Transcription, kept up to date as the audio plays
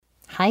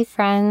Hi,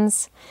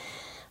 friends.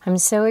 I'm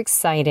so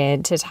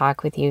excited to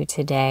talk with you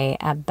today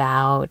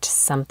about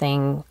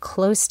something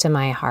close to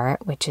my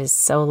heart, which is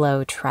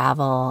solo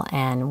travel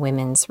and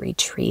women's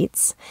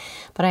retreats.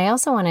 But I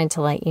also wanted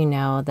to let you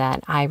know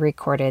that I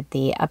recorded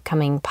the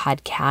upcoming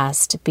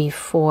podcast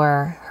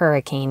before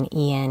Hurricane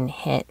Ian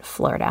hit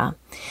Florida.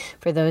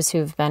 For those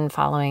who've been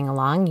following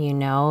along, you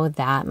know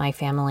that my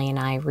family and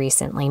I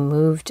recently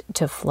moved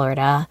to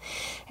Florida,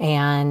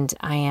 and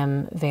I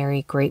am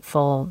very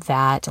grateful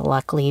that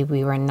luckily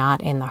we were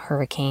not in the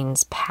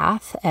hurricane's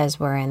path as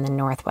we're in the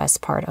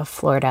northwest part of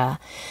Florida.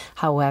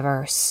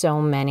 However,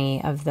 so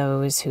many of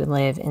those who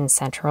live in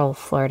central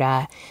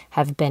Florida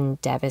have been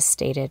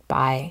devastated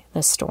by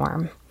the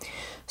storm.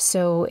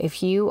 So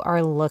if you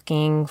are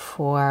looking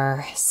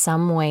for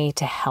some way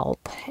to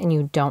help and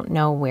you don't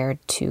know where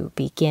to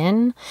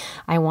begin,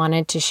 I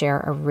wanted to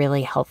share a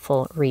really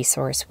helpful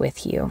resource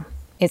with you.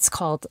 It's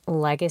called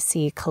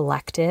Legacy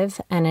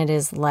Collective, and it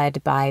is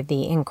led by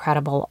the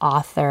incredible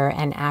author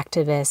and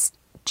activist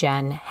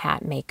Jen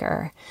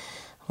Hatmaker.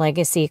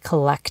 Legacy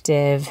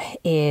Collective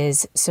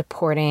is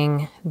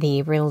supporting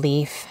the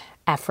relief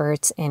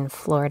efforts in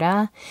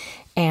Florida,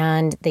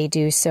 and they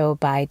do so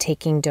by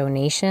taking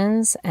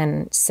donations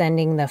and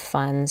sending the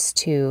funds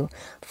to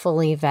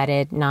fully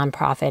vetted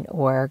nonprofit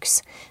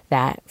orgs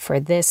that for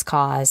this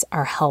cause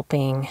are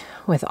helping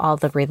with all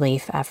the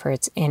relief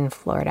efforts in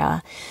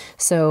Florida.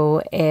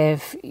 So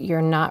if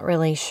you're not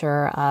really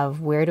sure of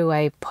where do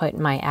I put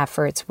my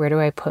efforts, where do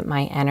I put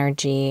my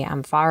energy,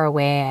 I'm far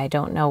away, I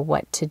don't know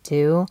what to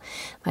do,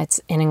 that's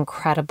an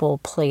incredible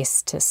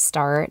place to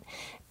start.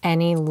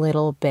 Any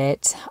little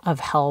bit of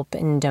help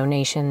and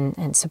donation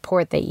and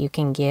support that you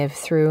can give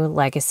through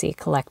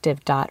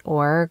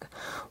legacycollective.org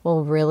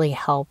will really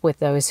help with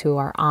those who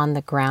are on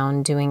the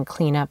ground doing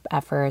cleanup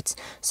efforts,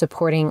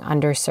 supporting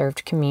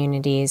underserved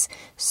communities,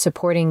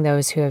 supporting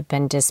those who have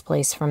been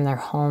displaced from their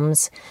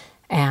homes,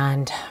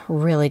 and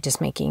really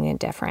just making a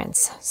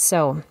difference.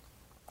 So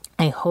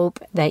I hope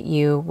that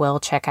you will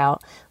check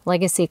out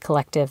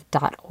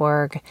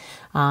legacycollective.org.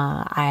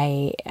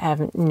 I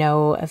have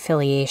no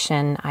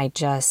affiliation. I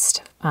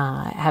just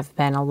have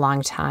been a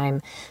long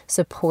time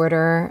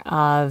supporter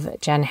of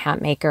Jen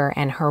Hatmaker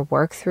and her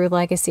work through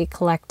Legacy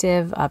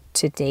Collective up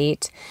to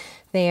date.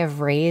 They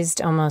have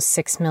raised almost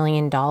 $6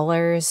 million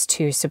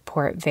to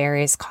support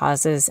various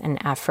causes and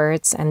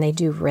efforts, and they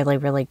do really,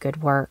 really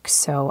good work.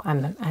 So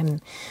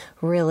I'm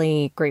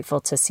really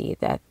grateful to see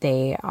that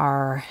they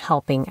are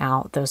helping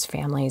out those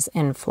families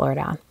in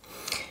Florida.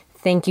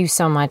 Thank you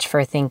so much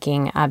for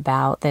thinking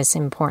about this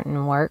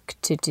important work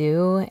to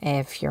do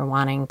if you're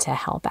wanting to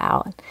help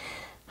out.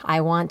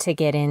 I want to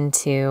get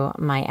into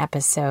my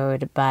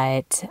episode,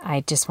 but I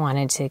just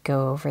wanted to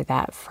go over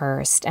that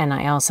first. And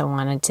I also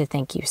wanted to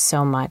thank you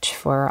so much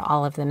for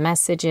all of the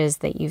messages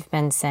that you've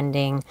been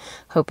sending,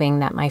 hoping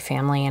that my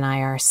family and I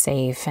are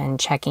safe and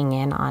checking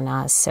in on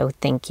us. So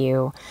thank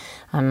you.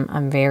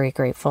 I'm very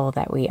grateful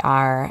that we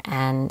are.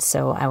 And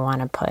so I want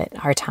to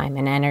put our time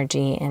and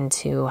energy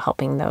into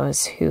helping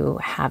those who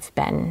have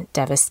been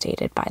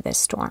devastated by this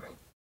storm.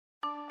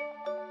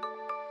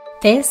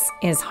 This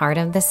is Heart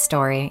of the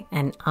Story,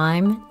 and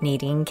I'm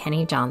Nadine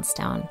Kenny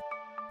Johnstone.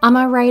 I'm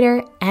a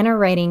writer and a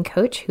writing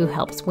coach who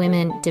helps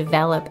women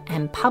develop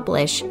and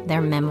publish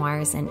their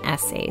memoirs and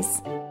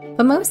essays.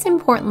 But most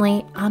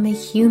importantly, I'm a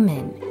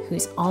human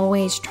who's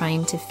always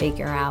trying to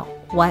figure out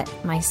what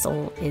my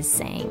soul is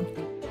saying.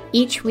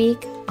 Each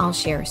week, I'll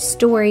share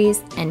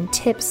stories and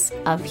tips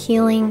of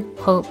healing,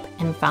 hope,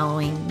 and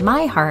following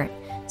my heart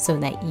so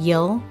that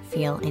you'll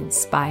feel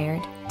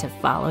inspired to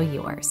follow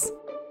yours.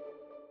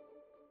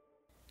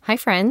 Hi,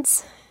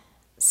 friends.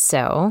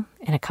 So,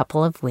 in a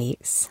couple of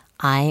weeks,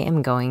 I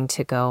am going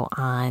to go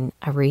on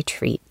a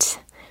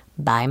retreat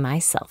by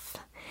myself,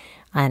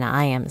 and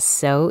I am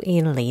so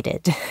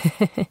elated.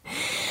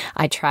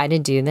 I try to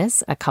do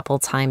this a couple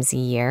times a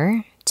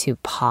year to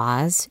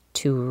pause,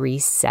 to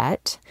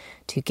reset,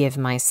 to give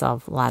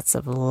myself lots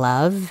of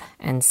love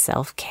and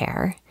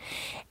self-care.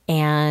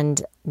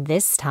 And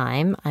this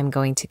time I'm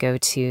going to go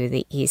to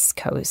the East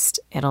Coast.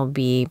 It'll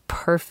be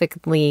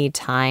perfectly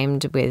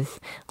timed with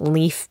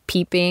leaf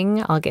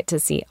peeping. I'll get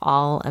to see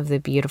all of the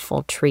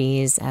beautiful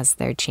trees as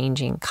they're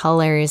changing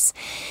colors.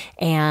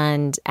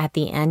 And at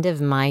the end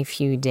of my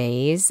few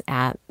days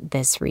at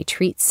this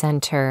retreat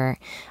center,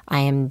 I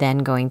am then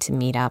going to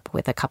meet up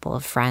with a couple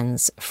of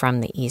friends from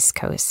the East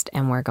Coast,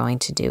 and we're going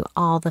to do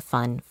all the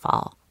fun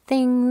fall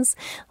things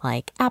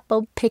like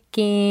apple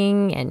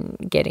picking and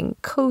getting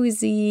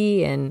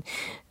cozy and,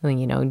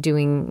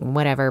 doing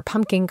whatever,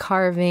 pumpkin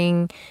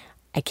carving.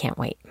 I can't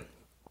wait.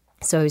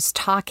 So I was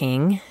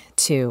talking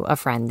to a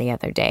friend the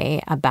other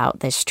day about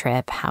this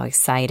trip, how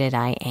excited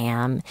I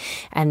am.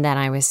 And then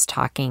I was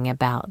talking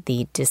about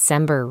the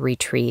December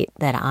retreat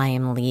that I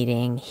am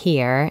leading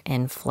here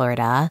in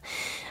Florida,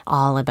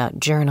 all about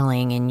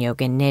journaling and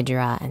yoga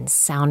nidra and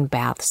sound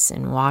baths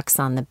and walks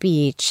on the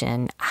beach,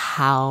 and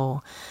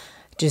how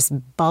just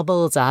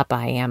bubbled up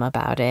I am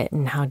about it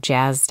and how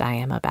jazzed I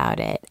am about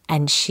it.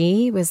 And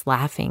she was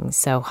laughing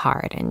so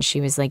hard. And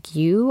she was like,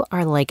 you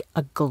are like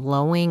a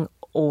glowing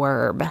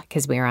orb,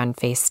 because we were on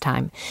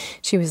FaceTime.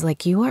 She was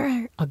like, you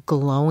are a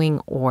glowing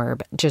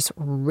orb, just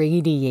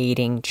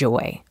radiating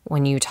joy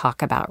when you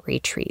talk about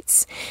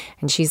retreats.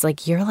 And she's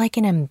like, you're like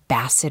an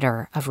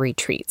ambassador of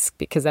retreats,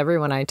 because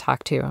everyone I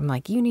talk to, I'm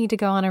like, you need to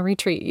go on a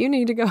retreat. You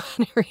need to go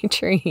on a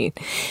retreat.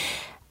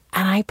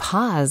 And I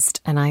paused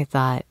and I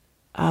thought,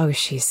 oh,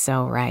 she's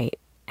so right.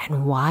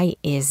 And why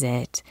is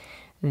it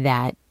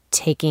that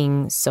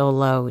taking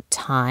solo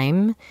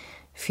time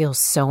feels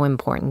so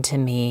important to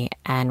me,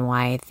 and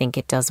why I think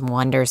it does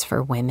wonders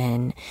for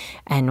women,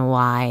 and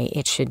why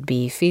it should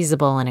be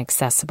feasible and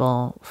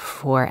accessible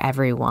for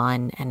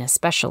everyone, and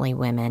especially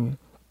women?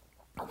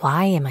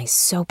 Why am I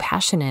so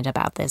passionate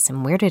about this,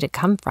 and where did it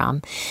come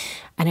from?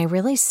 And I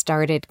really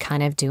started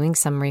kind of doing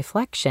some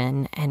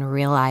reflection and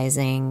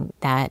realizing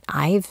that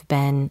I've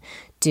been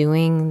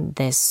doing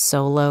this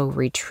solo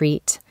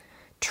retreat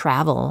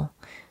travel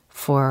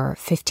for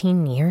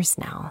 15 years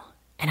now.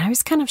 And I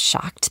was kind of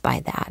shocked by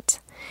that.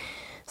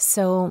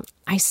 So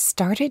I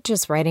started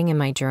just writing in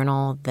my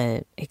journal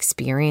the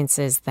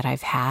experiences that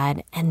I've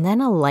had, and then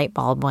a light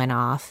bulb went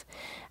off.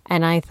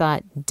 And I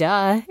thought,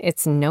 duh,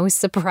 it's no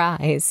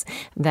surprise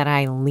that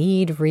I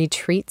lead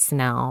retreats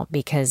now,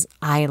 because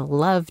I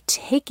love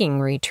taking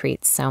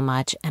retreats so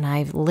much. And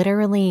I've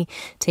literally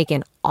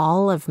taken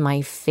all of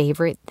my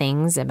favorite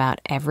things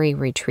about every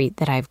retreat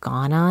that I've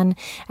gone on,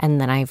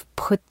 and then I've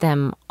put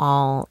them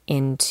all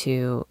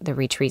into the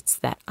retreats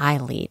that I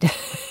lead.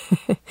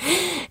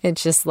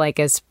 It's just like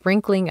a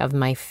sprinkling of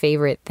my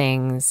favorite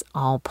things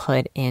all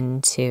put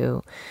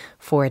into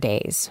 4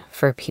 days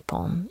for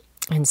people.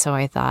 And so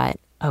I thought,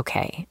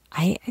 okay,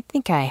 I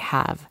think I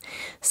have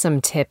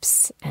some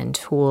tips and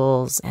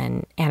tools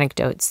and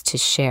anecdotes to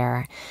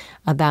share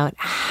about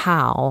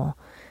how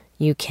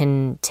you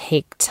can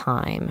take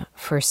time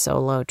for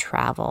solo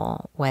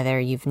travel, whether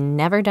you've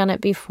never done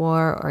it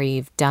before or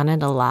you've done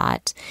it a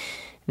lot.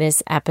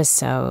 This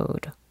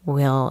episode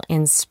will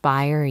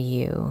inspire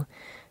you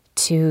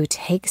to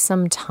take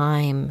some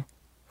time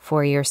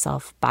for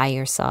yourself, by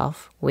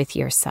yourself, with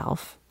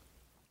yourself.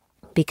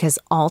 Because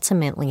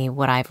ultimately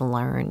what I've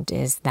learned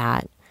is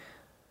that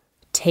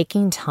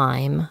taking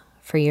time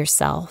for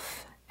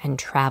yourself and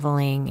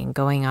traveling and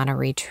going on a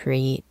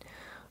retreat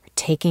or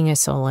taking a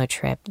solo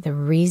trip, the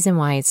reason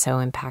why it's so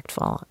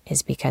impactful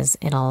is because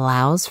it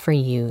allows for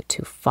you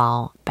to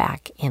fall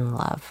back in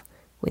love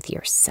with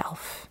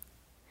yourself.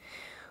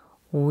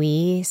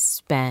 We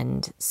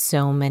spend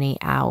so many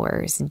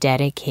hours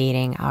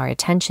dedicating our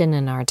attention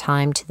and our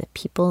time to the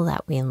people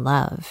that we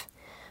love,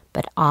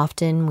 but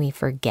often we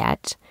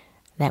forget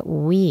that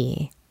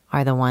we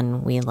are the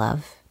one we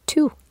love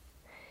too.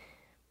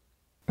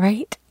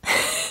 Right?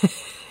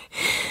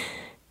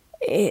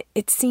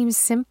 It seems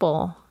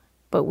simple,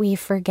 but we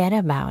forget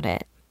about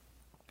it.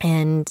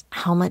 And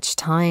how much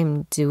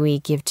time do we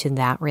give to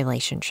that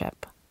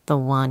relationship, the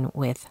one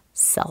with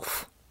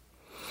self?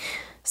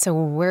 So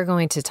we're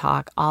going to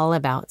talk all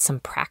about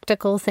some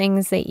practical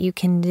things that you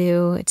can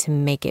do to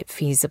make it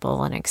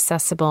feasible and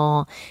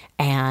accessible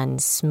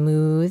and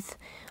smooth.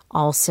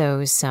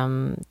 Also,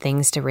 some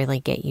things to really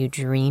get you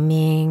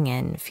dreaming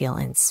and feel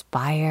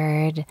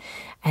inspired,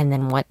 and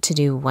then what to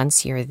do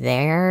once you're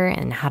there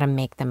and how to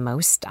make the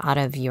most out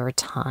of your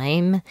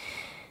time.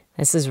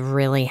 This is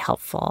really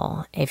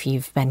helpful if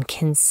you've been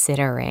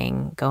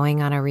considering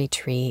going on a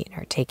retreat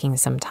or taking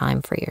some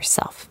time for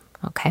yourself,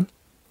 okay?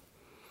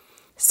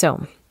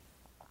 So,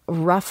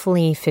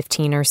 roughly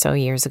 15 or so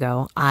years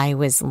ago, I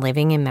was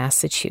living in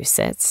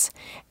Massachusetts,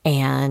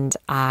 and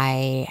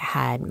I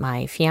had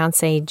my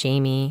fiance,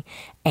 Jamie,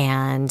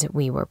 and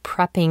we were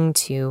prepping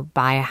to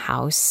buy a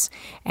house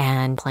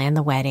and plan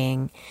the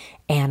wedding,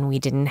 and we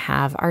didn't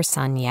have our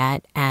son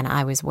yet, and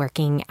I was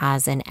working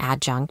as an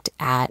adjunct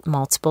at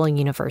multiple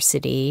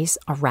universities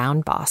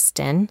around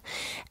Boston.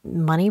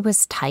 Money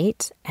was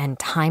tight and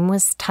time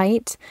was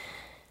tight,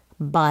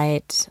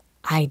 but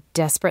I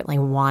desperately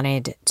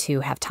wanted to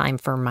have time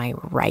for my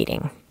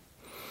writing.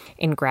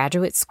 In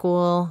graduate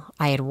school,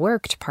 I had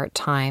worked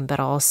part-time,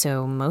 but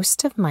also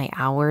most of my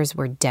hours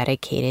were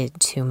dedicated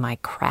to my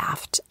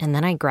craft. And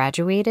then I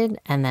graduated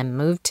and then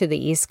moved to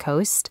the East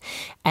Coast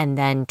and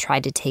then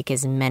tried to take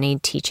as many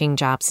teaching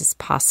jobs as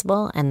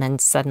possible. And then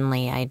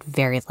suddenly I had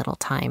very little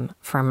time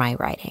for my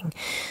writing.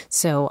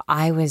 So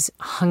I was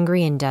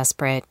hungry and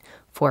desperate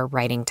for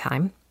writing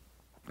time.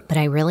 But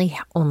I really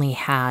only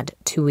had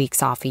 2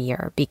 weeks off a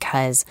year,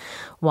 because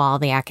while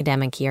the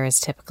academic year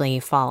is typically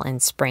fall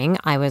and spring,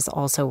 I was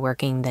also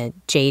working the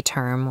J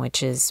term,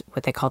 which is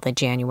what they call the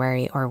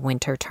January or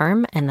winter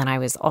term. And then I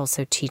was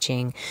also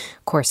teaching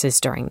courses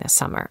during the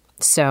summer.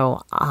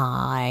 So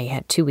I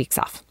had 2 weeks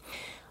off.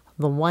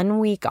 The 1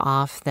 week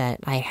off that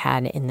I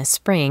had in the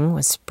spring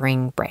was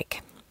spring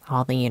break.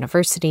 All the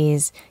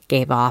universities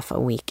gave off a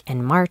week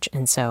in March.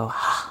 And so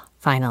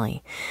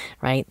finally,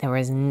 right? There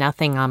was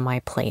nothing on my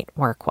plate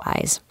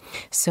work-wise.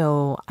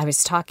 So I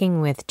was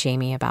talking with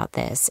Jamie about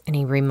this, and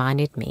he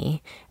reminded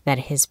me that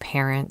his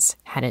parents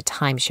had a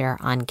timeshare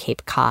on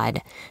Cape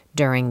Cod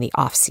during the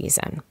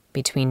off-season.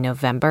 Between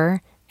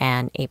November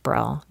and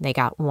April, they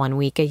got 1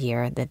 week a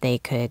year that they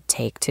could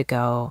take to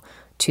go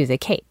to the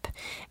Cape.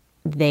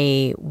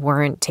 They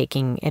weren't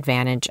taking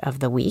advantage of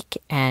the week,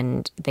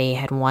 and they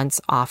had once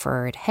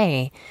offered,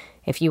 hey,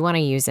 if you want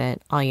to use it,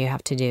 all you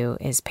have to do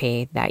is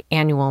pay that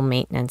annual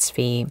maintenance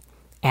fee,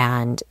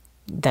 and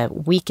the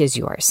week is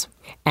yours.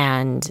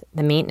 And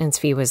the maintenance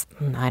fee was,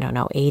 I don't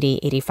know,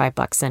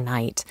 $85 a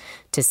night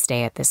to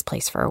stay at this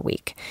place for a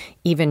week,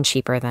 even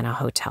cheaper than a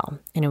hotel.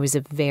 And it was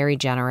a very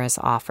generous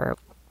offer.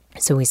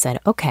 So we said,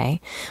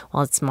 okay,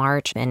 well, it's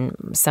March, and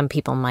some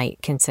people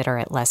might consider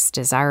it less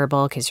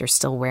desirable because you're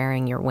still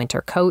wearing your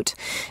winter coat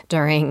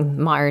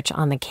during March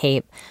on the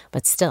Cape,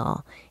 but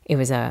still, it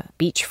was a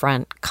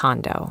beachfront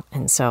condo.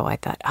 And so I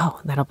thought,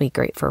 oh, that'll be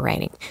great for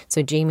writing.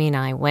 So Jamie and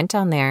I went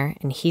down there,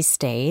 and he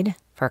stayed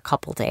for a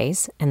couple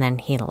days, and then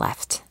he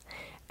left.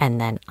 And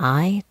then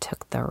I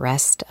took the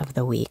rest of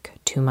the week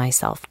to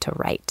myself to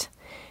write.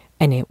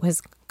 And it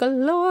was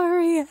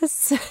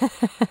glorious.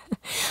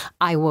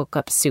 I woke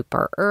up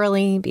super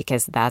early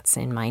because that's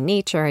in my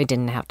nature. I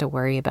didn't have to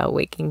worry about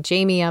waking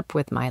Jamie up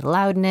with my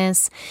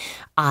loudness.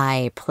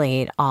 I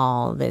played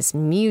all this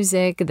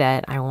music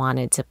that I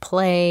wanted to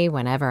play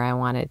whenever I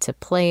wanted to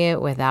play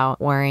it without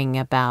worrying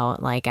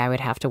about, like, I would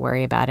have to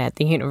worry about at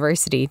the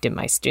university. Do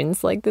my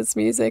students like this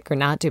music or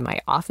not? Do my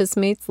office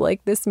mates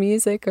like this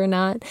music or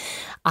not?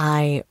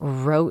 I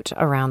wrote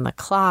around the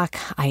clock.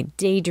 I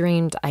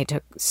daydreamed. I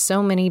took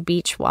so many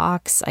beach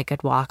walks. I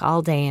could walk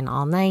all day and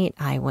all night.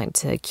 I went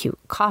to cute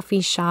coffee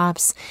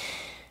shops.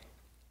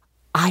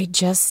 I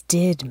just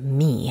did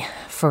me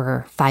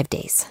for 5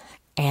 days.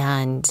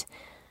 And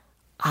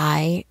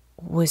I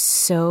was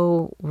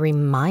so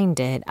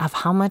reminded of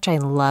how much I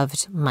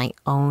loved my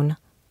own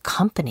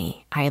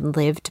company. I had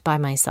lived by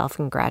myself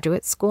in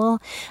graduate school,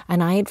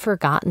 and I had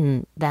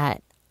forgotten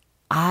that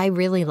I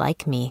really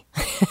like me.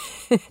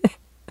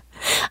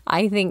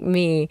 I think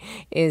me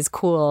is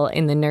cool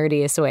in the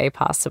nerdiest way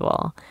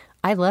possible.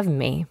 I love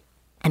me.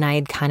 And I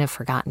had kind of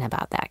forgotten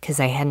about that because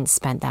I hadn't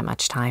spent that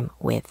much time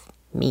with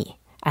me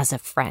as a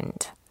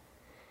friend,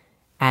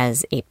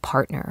 as a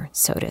partner,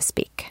 so to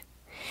speak.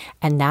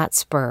 And that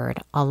spurred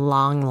a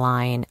long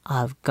line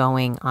of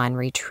going on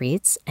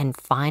retreats and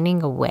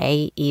finding a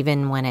way,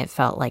 even when it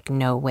felt like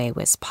no way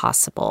was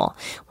possible,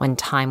 when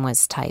time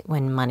was tight,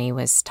 when money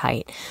was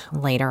tight.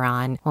 Later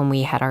on, when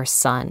we had our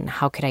son,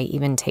 how could I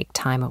even take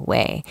time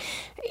away?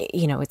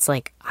 You know, it's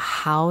like,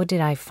 how did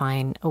I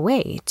find a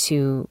way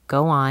to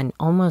go on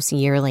almost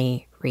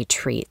yearly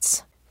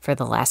retreats for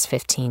the last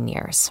 15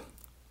 years?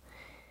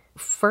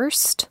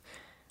 First,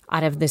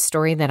 out of the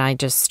story that I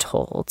just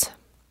told,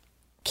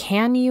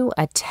 can you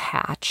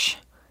attach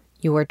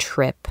your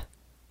trip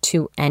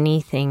to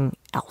anything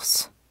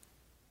else?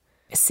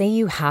 Say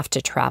you have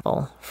to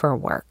travel for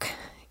work.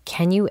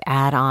 Can you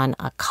add on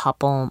a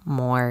couple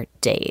more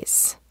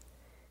days?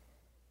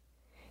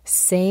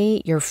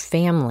 Say your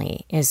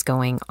family is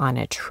going on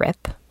a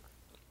trip.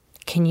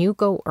 Can you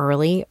go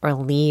early or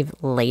leave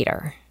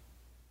later?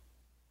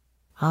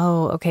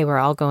 Oh, okay, we're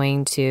all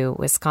going to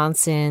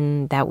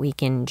Wisconsin that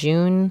week in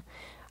June.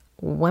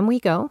 When we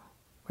go,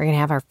 we're going to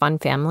have our fun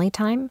family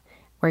time.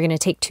 We're going to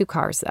take 2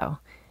 cars, though.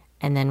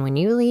 And then when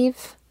you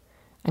leave,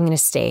 I'm going to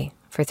stay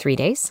for 3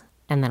 days,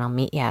 and then I'll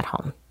meet you at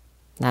home.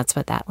 That's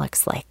what that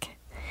looks like.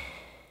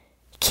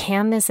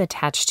 Can this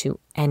attach to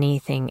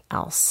anything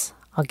else?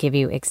 I'll give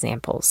you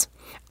examples.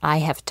 I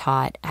have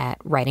taught at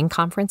writing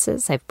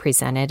conferences. I've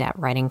presented at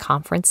writing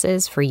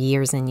conferences for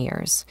years and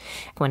years.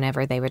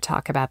 Whenever they would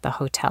talk about the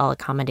hotel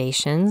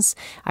accommodations,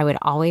 I would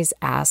always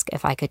ask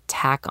if I could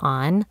tack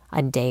on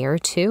a day or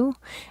two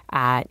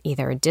at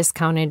either a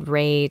discounted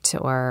rate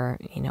or,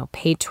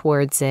 pay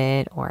towards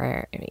it,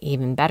 or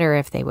even better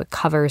if they would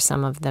cover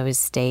some of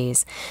those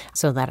days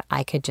so that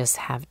I could just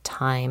have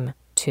time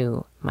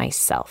to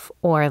myself.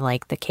 Or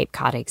like the Cape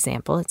Cod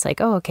example, it's like,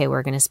 oh, okay,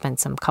 we're going to spend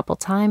some couple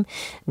time.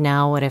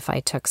 Now, what if I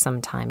took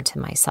some time to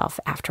myself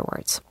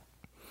afterwards?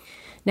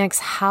 Next,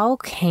 how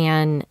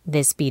can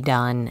this be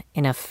done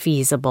in a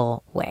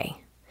feasible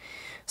way?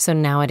 So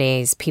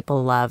nowadays,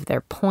 people love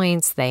their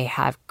points. They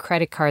have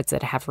credit cards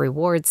that have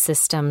reward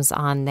systems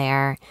on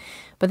there.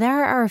 But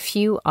there are a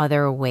few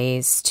other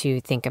ways to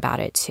think about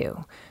it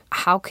too.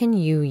 How can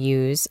you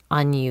use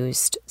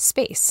unused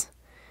space?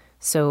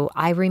 So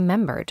I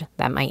remembered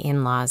that my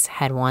in-laws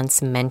had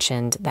once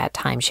mentioned that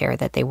timeshare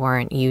that they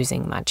weren't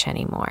using much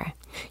anymore.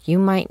 You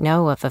might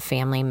know of a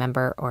family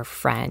member or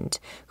friend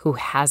who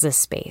has a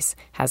space,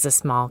 has a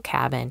small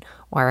cabin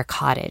or a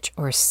cottage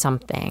or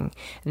something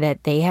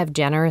that they have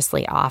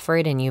generously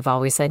offered, and you've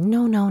always said,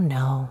 no, no,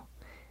 no.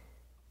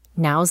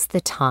 Now's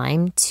the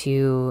time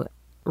to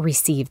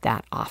receive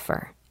that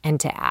offer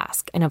and to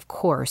ask. And of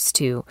course,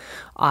 to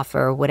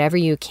offer whatever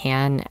you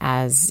can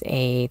as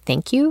a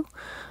thank you.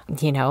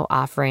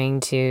 offering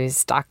to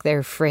stock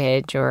their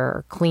fridge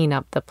or clean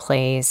up the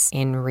place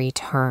in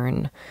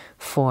return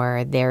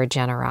for their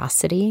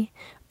generosity.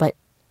 But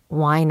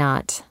why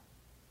not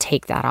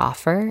take that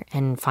offer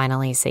and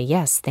finally say,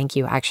 yes, thank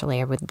you.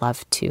 Actually, I would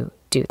love to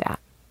do that.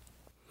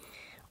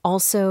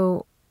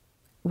 Also,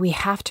 we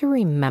have to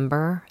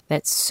remember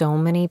that so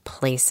many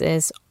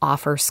places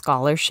offer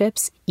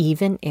scholarships,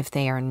 even if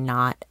they are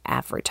not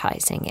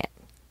advertising it.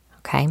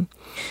 Okay?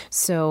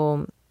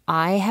 So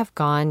I have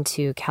gone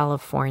to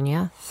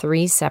California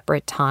 3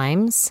 separate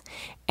times,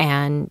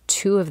 and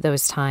 2 of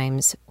those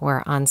times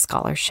were on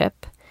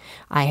scholarship.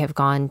 I have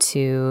gone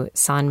to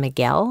San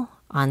Miguel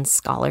on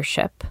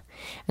scholarship.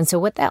 And so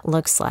what that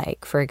looks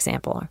like, for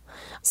example,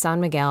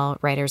 San Miguel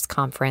Writers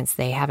Conference,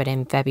 they have it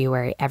in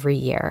February every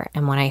year.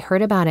 And when I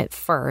heard about it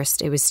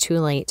first, it was too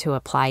late to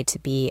apply to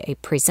be a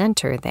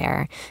presenter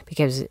there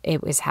because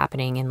it was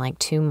happening in like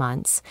 2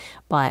 months,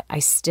 but I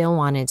still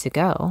wanted to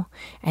go.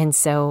 And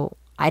so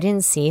I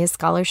didn't see a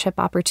scholarship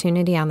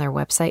opportunity on their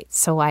website.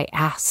 So I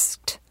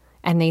asked,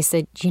 and they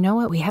said, you know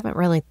what, we haven't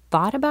really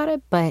thought about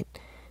it, but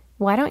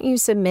why don't you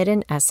submit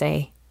an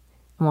essay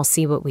and we'll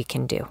see what we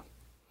can do.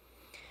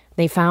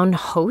 They found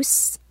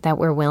hosts that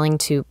were willing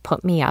to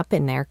put me up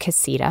in their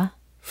casita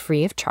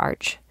free of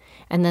charge,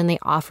 and then they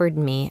offered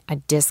me a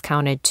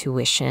discounted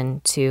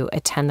tuition to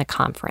attend the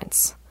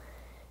conference.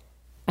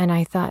 And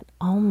I thought,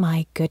 oh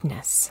my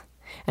goodness.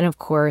 And of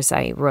course,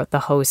 I wrote the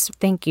host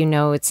thank you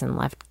notes and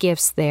left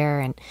gifts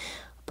there.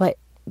 But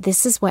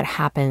this is what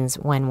happens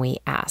when we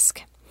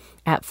ask.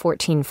 At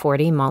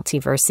 1440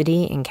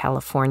 Multiversity in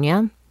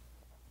California,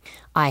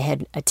 I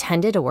had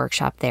attended a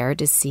workshop there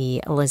to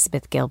see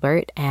Elizabeth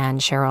Gilbert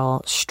and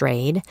Cheryl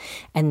Strayed,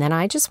 and then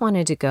I just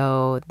wanted to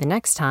go the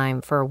next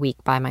time for a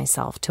week by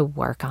myself to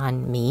work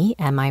on me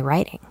and my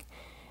writing.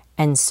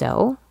 And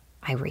so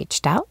I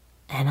reached out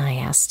and I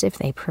asked if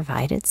they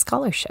provided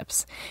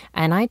scholarships.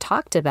 And I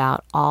talked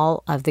about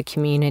all of the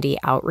community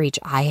outreach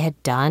I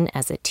had done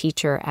as a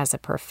teacher, as a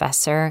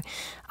professor,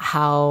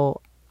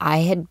 how I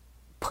had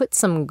put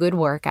some good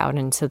work out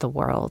into the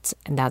world.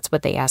 And that's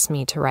what they asked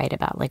me to write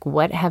about. Like,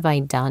 what have I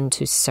done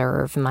to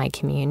serve my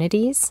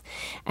communities?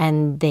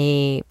 And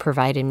they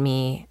provided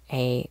me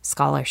a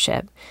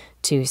scholarship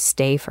to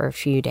stay for a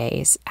few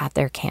days at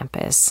their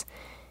campus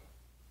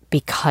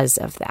because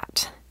of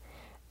that.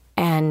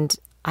 And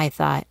I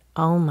thought,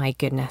 oh my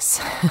goodness,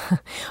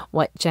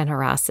 what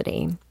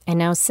generosity. And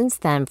now since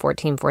then,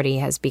 1440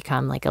 has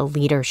become like a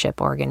leadership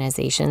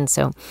organization.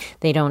 So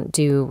they don't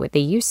do what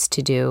they used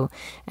to do.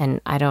 And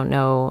I don't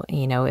know,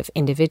 if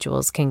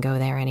individuals can go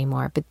there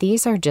anymore. But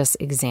these are just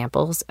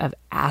examples of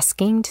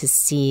asking to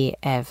see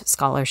if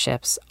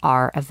scholarships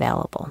are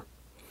available.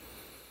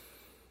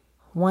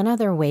 One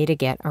other way to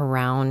get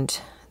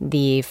around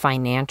the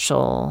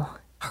financial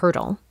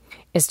hurdle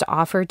is to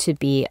offer to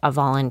be a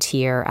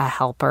volunteer, a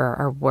helper,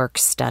 or work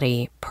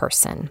study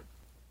person.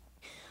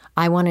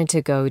 I wanted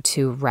to go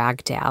to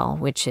Ragdale,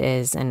 which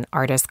is an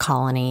artist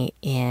colony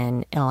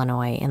in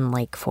Illinois in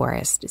Lake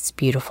Forest. It's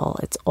beautiful.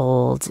 It's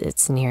old.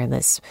 It's near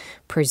this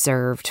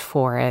preserved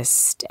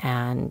forest,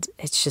 and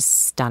it's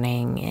just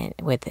stunning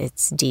with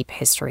its deep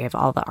history of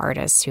all the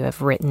artists who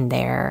have written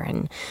there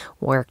and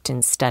worked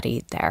and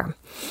studied there.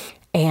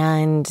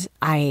 And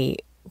I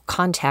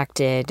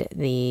contacted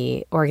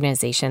the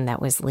organization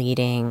that was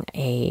leading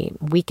a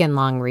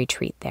weekend-long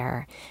retreat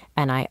there,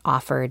 and I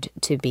offered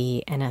to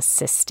be an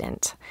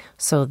assistant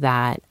so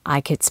that I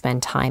could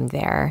spend time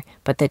there,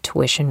 but the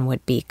tuition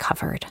would be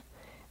covered.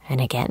 And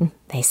again,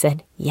 they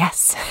said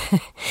yes.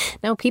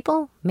 Now,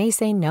 people may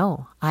say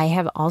no. I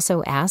have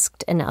also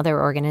asked, and other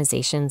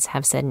organizations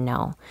have said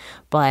no,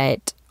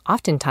 but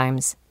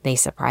oftentimes they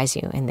surprise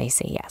you and they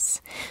say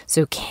yes.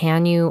 So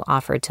can you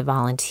offer to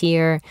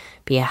volunteer,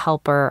 be a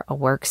helper, a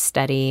work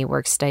study?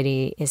 Work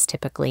study is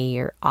typically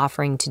you're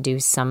offering to do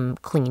some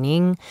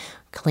cleaning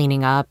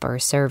up or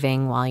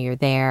serving while you're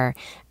there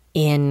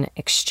in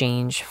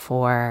exchange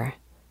for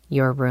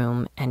your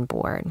room and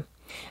board.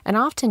 And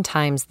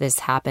oftentimes this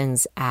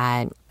happens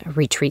at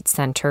retreat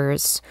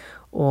centers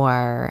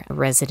or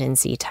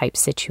residency type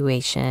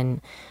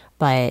situation.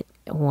 But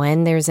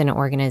when there's an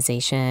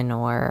organization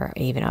or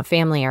even a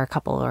family or a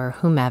couple or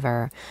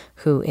whomever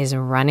who is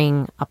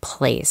running a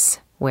place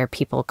where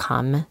people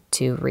come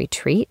to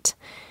retreat,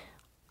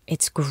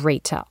 it's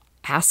great to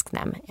ask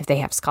them if they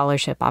have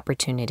scholarship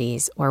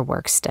opportunities or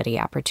work study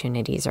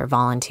opportunities or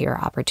volunteer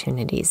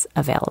opportunities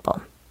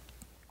available.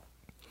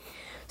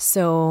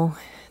 So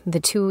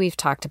the 2 we've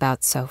talked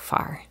about so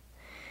far.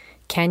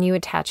 Can you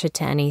attach it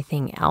to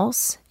anything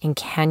else? And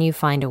can you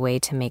find a way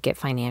to make it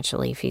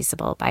financially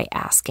feasible by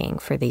asking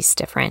for these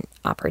different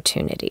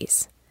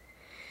opportunities?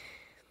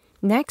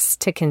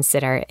 Next to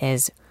consider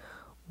is,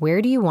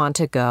 where do you want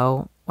to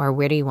go, or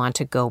where do you want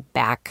to go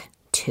back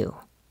to?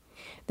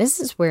 This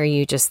is where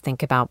you just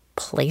think about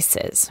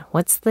places.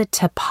 What's the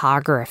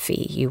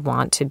topography you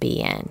want to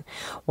be in?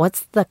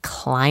 What's the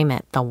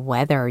climate, the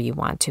weather you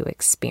want to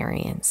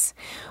experience?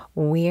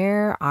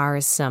 Where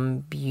are some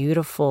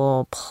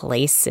beautiful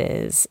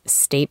places,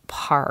 state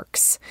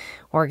parks,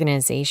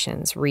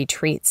 organizations,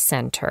 retreat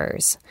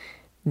centers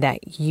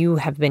that you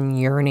have been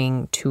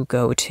yearning to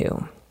go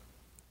to?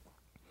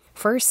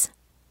 First,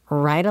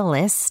 write a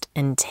list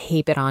and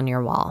tape it on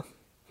your wall.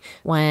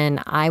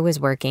 When I was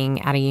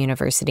working at a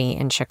university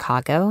in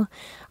Chicago,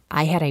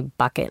 I had a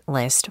bucket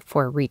list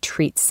for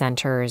retreat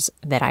centers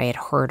that I had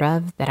heard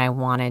of that I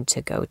wanted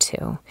to go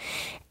to.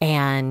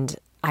 And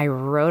I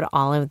wrote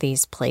all of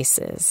these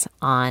places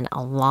on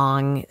a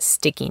long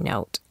sticky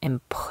note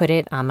and put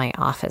it on my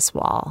office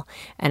wall.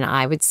 And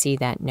I would see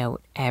that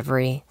note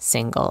every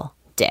single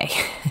day.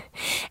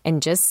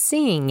 And just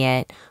seeing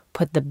it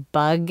put the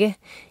bug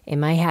in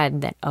my head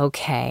that,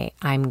 okay,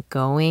 I'm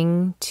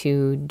going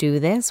to do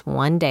this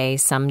one day,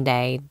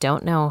 someday.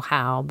 Don't know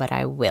how, but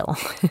I will.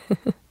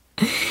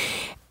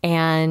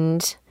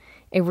 And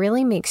it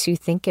really makes you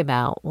think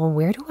about, well,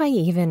 where do I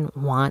even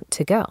want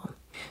to go?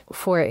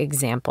 For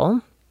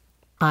example,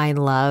 I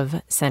love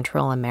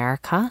Central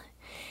America.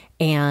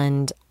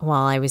 And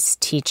while I was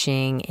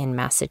teaching in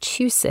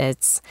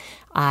Massachusetts,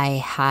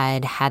 I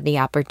had the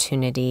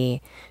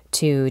opportunity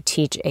to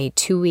teach a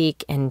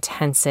 2-week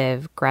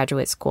intensive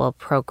graduate school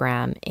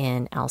program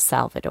in El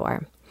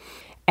Salvador.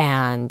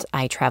 And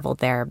I traveled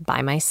there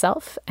by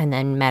myself and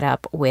then met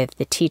up with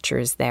the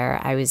teachers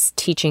there. I was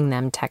teaching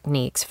them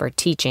techniques for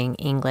teaching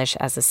English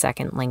as a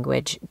second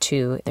language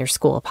to their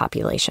school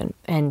population.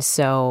 And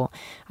so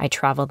I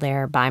traveled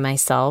there by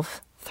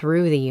myself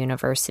through the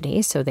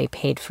university, so they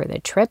paid for the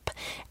trip.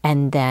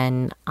 And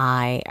then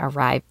I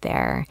arrived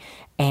there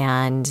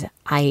and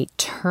I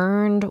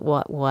turned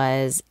what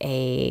was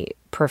a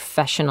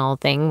professional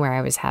thing where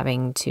I was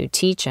having to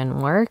teach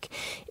and work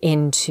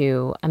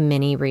into a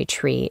mini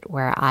retreat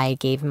where I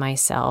gave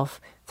myself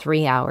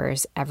 3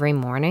 hours every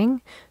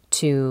morning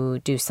to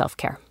do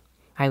self-care.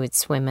 I would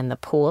swim in the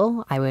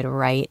pool, I would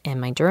write in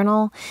my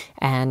journal,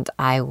 and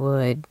I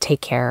would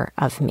take care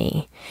of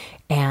me.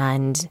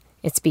 And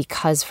it's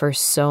because for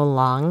so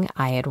long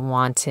I had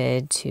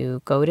wanted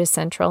to go to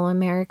Central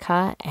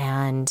America,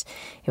 and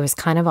it was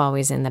kind of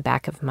always in the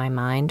back of my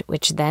mind,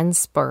 which then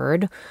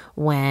spurred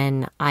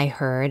when I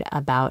heard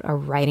about a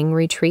writing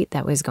retreat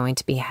that was going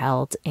to be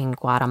held in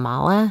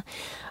Guatemala.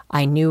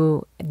 I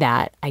knew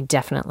that I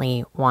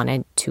definitely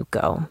wanted to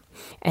go.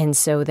 And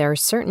so there are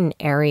certain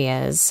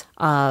areas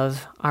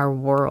of our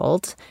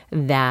world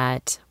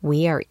that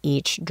we are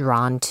each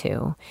drawn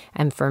to.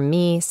 And for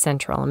me,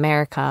 Central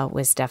America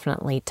was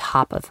definitely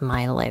top of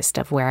my list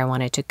of where I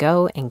wanted to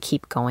go and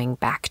keep going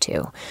back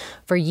to.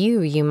 For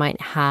you, you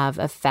might have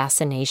a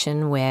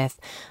fascination with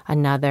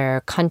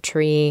another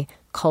country,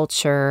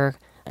 culture,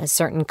 a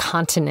certain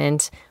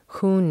continent,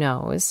 who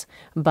knows,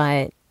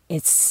 but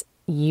it's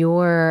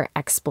your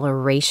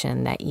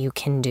exploration that you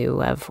can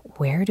do of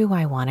where do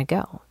I want to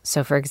go?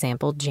 So for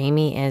example,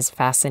 Jamie is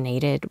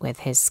fascinated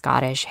with his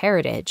Scottish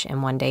heritage,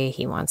 and one day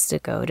he wants to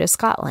go to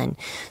Scotland.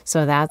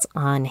 So that's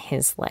on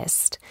his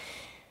list.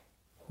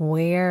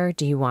 Where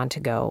do you want to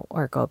go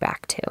or go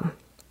back to?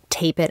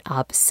 Tape it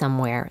up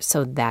somewhere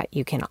so that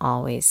you can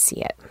always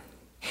see it.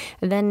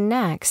 Then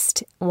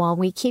next, while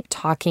we keep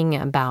talking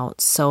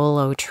about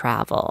solo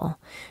travel,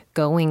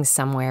 going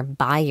somewhere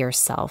by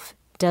yourself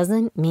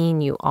doesn't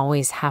mean you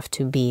always have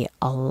to be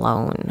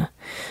alone.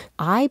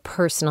 I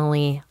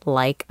personally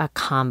like a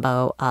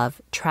combo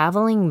of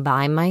traveling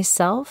by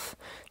myself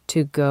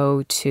to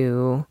go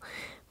to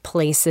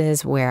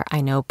places where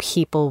I know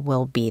people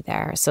will be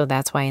there. So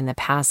that's why in the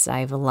past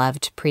I've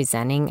loved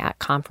presenting at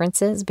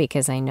conferences,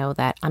 because I know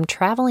that I'm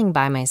traveling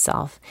by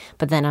myself,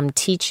 but then I'm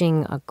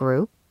teaching a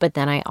group. But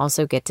then I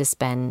also get to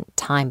spend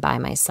time by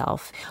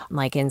myself.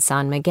 Like in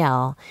San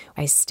Miguel,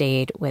 I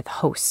stayed with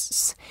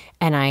hosts,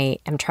 and I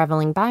am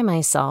traveling by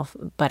myself,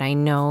 but I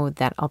know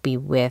that I'll be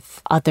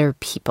with other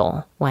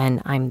people when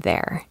I'm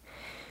there.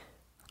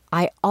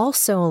 I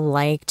also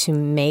like to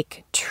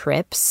make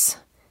trips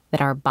that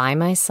are by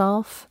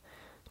myself,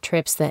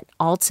 trips that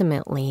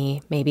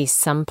ultimately, maybe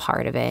some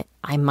part of it,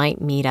 I might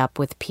meet up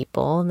with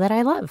people that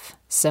I love.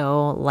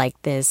 So like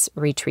this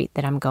retreat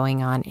that I'm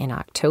going on in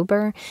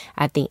October,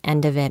 at the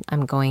end of it,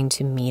 I'm going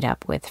to meet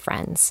up with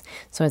friends.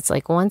 So it's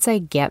like once I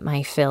get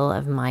my fill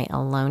of my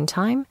alone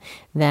time,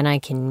 then I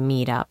can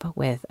meet up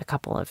with a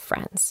couple of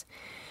friends.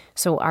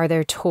 So are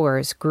there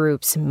tours,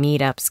 groups,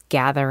 meetups,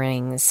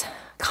 gatherings,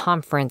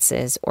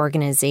 conferences,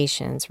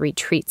 organizations,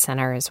 retreat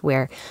centers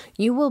where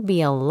you will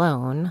be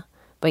alone,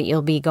 but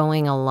you'll be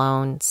going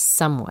alone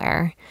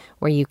somewhere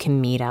where you can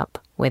meet up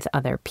with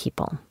other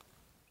people?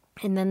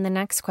 And then the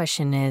next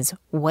question is,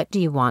 what do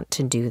you want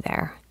to do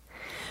there?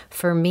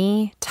 For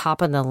me,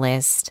 top of the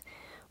list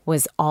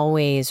was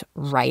always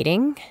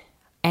writing,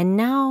 and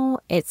now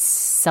it's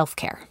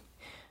self-care.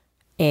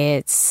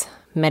 It's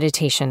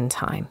meditation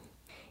time.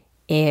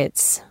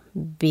 It's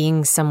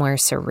being somewhere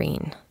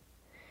serene.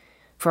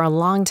 For a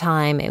long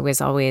time, it was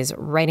always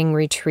writing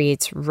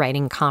retreats,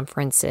 writing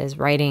conferences,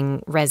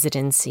 writing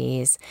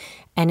residencies,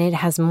 and it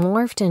has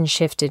morphed and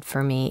shifted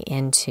for me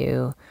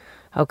into,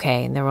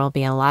 okay, there will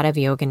be a lot of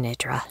yoga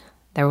nidra.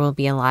 There will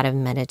be a lot of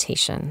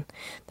meditation.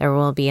 There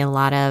will be a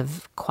lot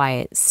of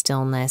quiet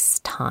stillness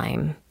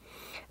time.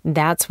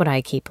 That's what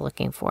I keep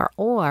looking for.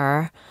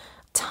 Or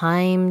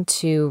time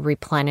to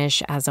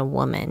replenish as a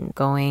woman,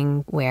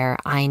 going where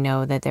I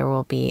know that there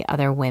will be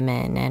other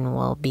women and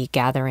we'll be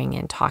gathering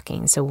and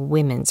talking. So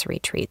women's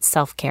retreats,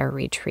 self-care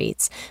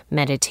retreats,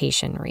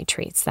 meditation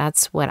retreats.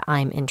 That's what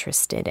I'm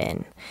interested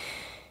in.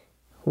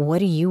 What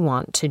do you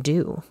want to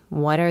do?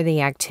 What are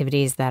the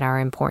activities that are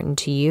important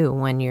to you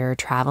when you're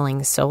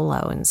traveling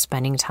solo and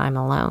spending time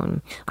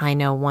alone? I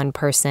know one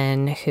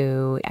person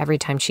who every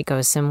time she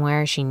goes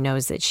somewhere, she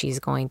knows that she's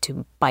going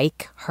to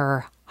bike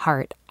her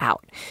heart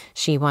out.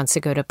 She wants to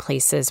go to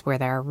places where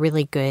there are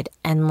really good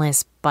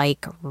endless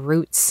bike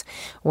routes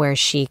where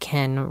she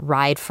can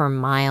ride for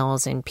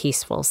miles in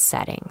peaceful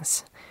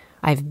settings.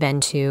 I've been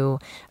to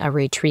a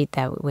retreat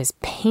that was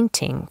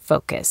painting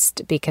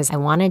focused because I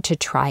wanted to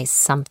try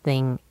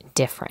something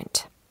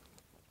different.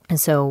 And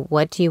so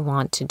what do you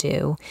want to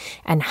do?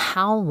 And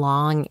how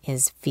long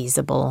is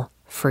feasible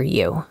for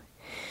you?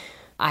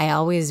 I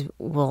always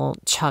will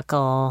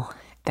chuckle.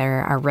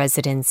 There are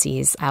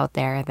residencies out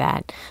there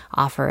that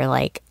offer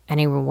like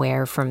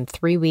anywhere from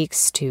 3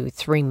 weeks to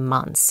 3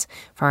 months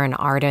for an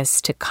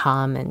artist to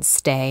come and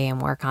stay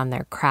and work on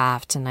their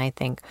craft. And I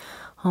think,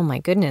 oh my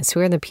goodness,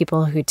 who are the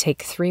people who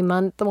take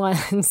 3-month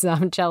ones?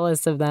 I'm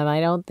jealous of them.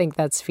 I don't think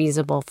that's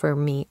feasible for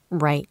me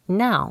right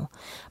now,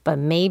 but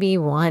maybe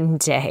one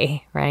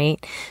day,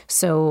 right?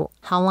 So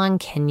how long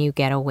can you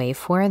get away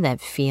for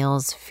that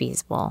feels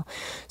feasible?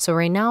 So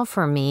right now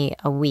for me,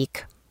 a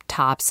week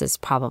tops is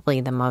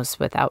probably the most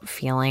without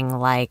feeling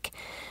like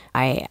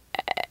I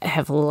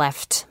have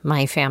left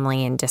my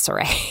family in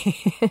disarray.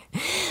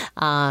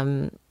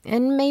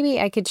 And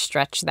maybe I could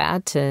stretch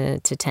that to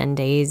 10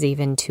 days,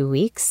 even 2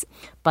 weeks.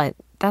 But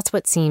that's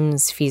what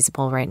seems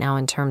feasible right now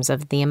in terms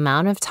of the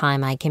amount of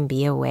time I can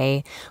be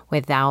away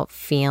without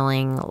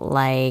feeling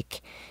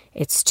like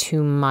it's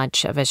too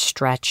much of a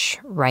stretch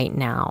right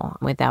now,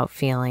 without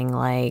feeling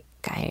like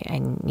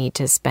I need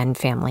to spend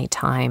family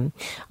time.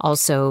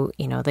 Also,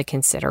 the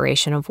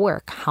consideration of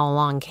work. How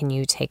long can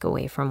you take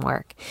away from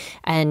work?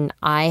 And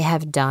I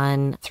have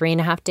done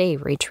 3.5-day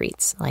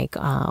retreats. Like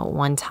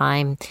one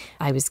time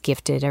I was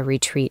gifted a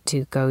retreat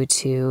to go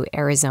to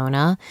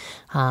Arizona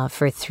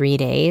for 3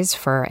 days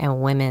for a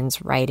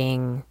women's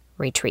writing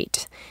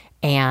retreat.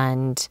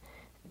 And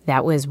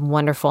that was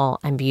wonderful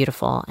and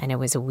beautiful. And it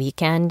was a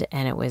weekend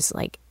and it was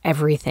like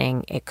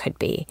everything it could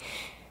be.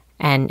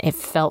 And it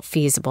felt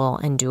feasible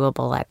and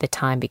doable at the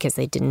time because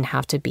they didn't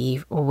have to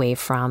be away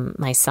from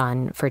my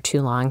son for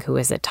too long, who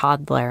was a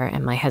toddler,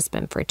 and my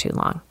husband for too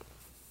long.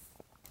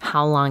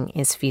 How long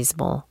is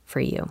feasible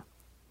for you?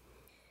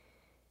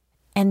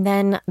 And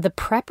then the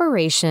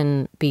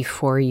preparation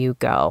before you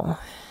go.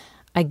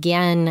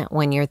 Again,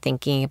 when you're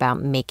thinking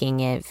about making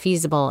it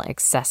feasible,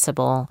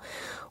 accessible,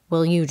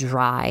 will you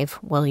drive?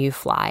 Will you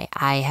fly?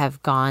 I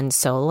have gone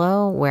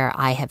solo where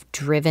I have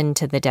driven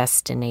to the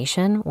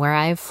destination, where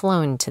I've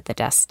flown to the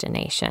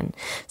destination.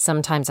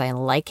 Sometimes I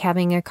like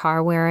having a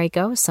car where I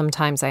go.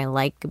 Sometimes I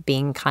like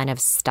being kind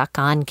of stuck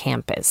on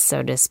campus,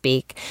 so to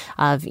speak,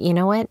 of, you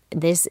know what?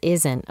 This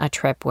isn't a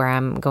trip where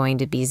I'm going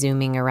to be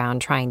zooming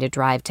around trying to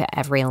drive to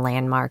every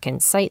landmark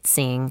and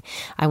sightseeing.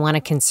 I want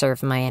to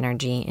conserve my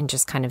energy and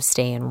just kind of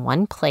stay in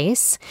one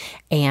place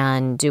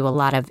and do a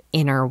lot of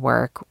inner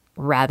work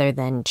rather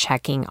than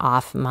checking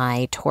off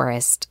my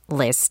tourist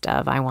list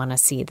of I want to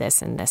see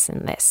this and this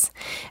and this.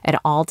 It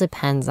all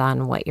depends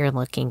on what you're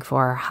looking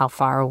for, how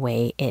far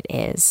away it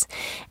is.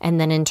 And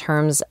then in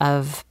terms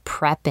of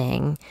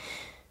prepping,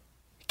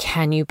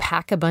 can you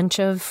pack a bunch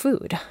of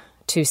food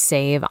to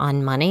save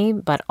on money,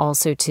 but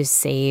also to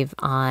save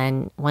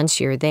on, once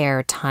you're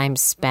there, time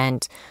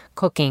spent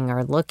cooking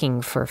or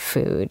looking for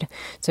food?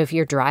 So if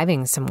you're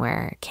driving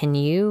somewhere, can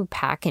you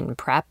pack and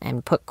prep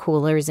and put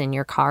coolers in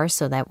your car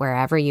so that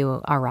wherever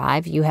you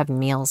arrive, you have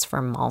meals for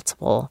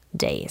multiple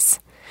days?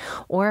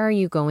 Or are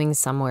you going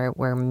somewhere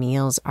where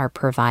meals are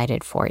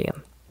provided for you?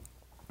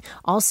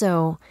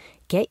 Also,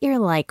 get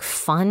your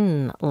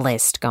fun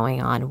list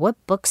going on. What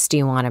books do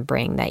you want to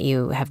bring that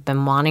you have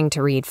been wanting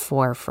to read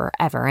for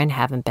forever and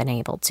haven't been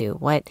able to?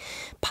 What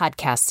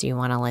podcasts do you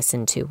want to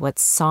listen to? What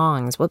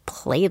songs, what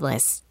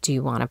playlists do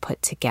you want to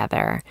put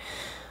together?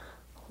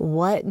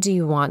 What do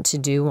you want to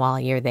do while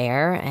you're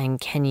there?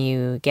 And can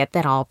you get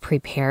that all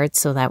prepared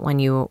so that when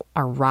you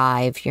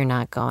arrive, you're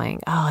not going,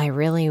 oh, I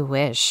really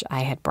wish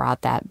I had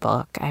brought that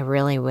book. I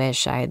really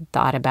wish I had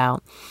thought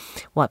about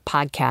what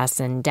podcasts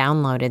and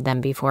downloaded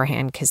them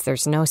beforehand, because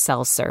there's no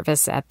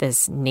self-service at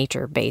this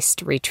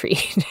nature-based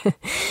retreat.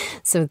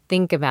 So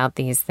think about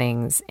these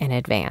things in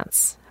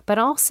advance. But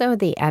also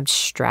the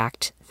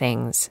abstract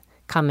things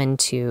come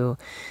into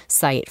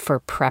sight for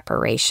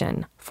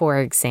preparation. For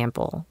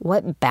example,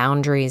 what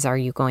boundaries are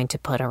you going to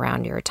put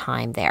around your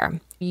time there?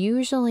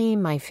 Usually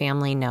my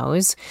family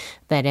knows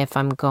that if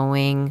I'm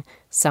going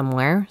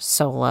somewhere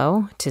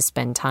solo to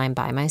spend time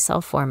by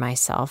myself for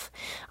myself,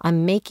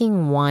 I'm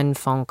making one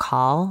phone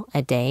call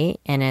a day,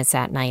 and it's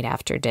at night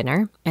after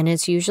dinner, and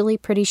it's usually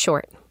pretty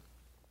short.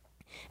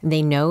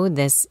 They know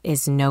this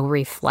is no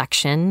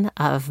reflection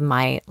of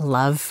my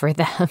love for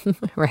them,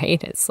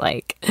 right? It's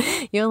like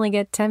you only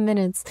get 10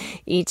 minutes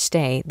each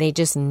day. They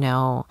just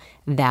know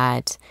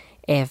that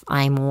if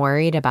I'm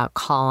worried about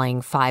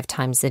calling 5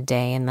 times a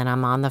day and then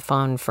I'm on the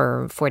phone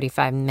for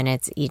 45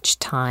 minutes each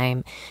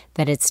time,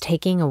 that it's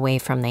taking away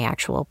from the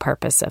actual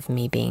purpose of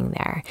me being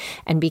there.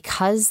 And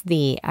because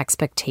the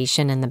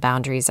expectation and the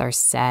boundaries are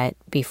set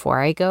before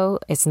I go,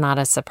 it's not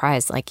a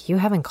surprise. Like, you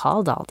haven't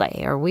called all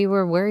day, or we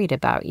were worried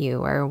about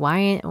you, or why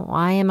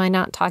am I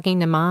not talking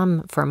to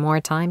mom for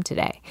more time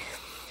today?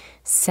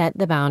 Set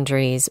the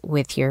boundaries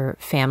with your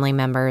family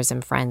members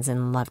and friends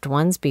and loved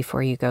ones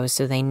before you go,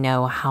 so they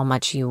know how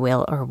much you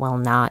will or will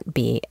not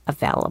be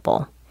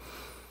available.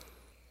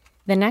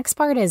 The next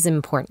part is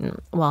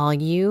important. While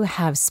you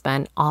have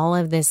spent all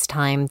of this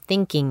time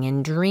thinking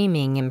and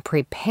dreaming and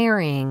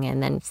preparing,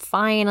 and then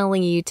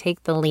finally you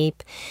take the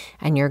leap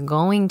and you're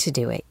going to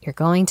do it, you're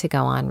going to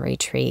go on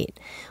retreat,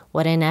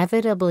 what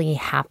inevitably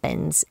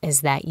happens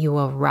is that you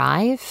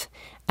arrive,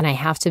 and I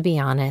have to be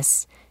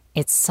honest,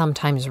 it's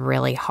sometimes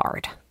really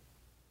hard.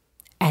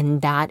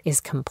 And that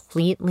is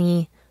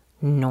completely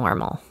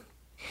normal.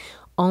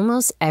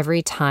 Almost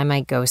every time I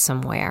go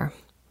somewhere,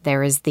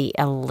 there is the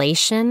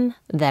elation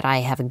that I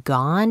have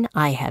gone,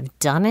 I have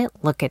done it.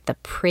 Look at the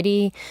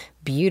pretty,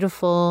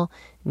 beautiful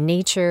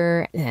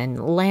nature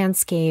and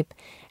landscape.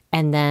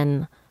 And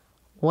then,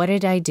 what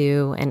did I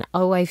do? And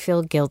oh, I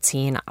feel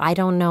guilty, and I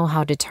don't know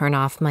how to turn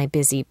off my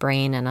busy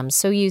brain, and I'm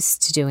so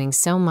used to doing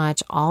so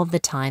much all the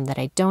time that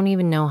I don't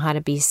even know how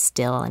to be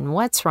still, and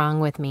what's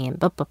wrong with me, and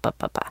blah, blah, blah,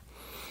 blah, blah.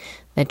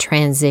 The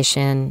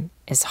transition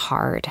is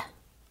hard,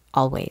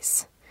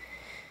 always.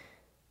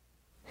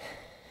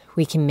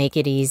 We can make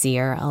it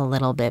easier a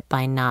little bit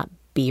by not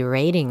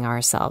berating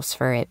ourselves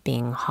for it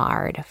being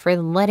hard, for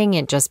letting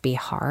it just be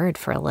hard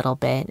for a little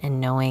bit and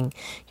knowing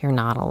you're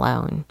not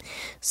alone.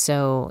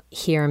 So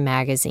Here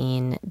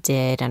Magazine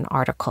did an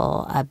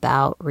article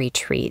about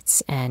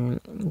retreats, and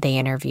they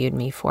interviewed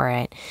me for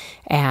it.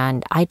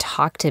 And I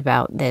talked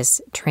about this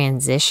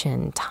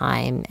transition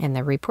time, and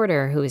the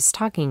reporter who was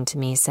talking to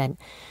me said,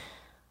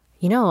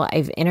 you know,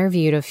 I've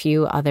interviewed a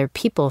few other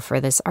people for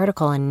this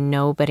article and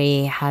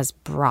nobody has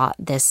brought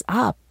this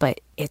up,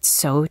 but it's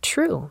so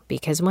true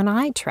because when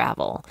I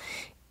travel,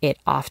 it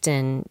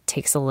often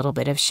takes a little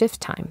bit of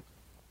shift time.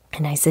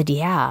 And I said,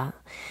 yeah.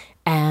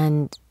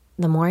 And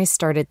the more I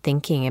started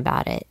thinking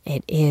about it,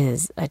 it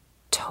is a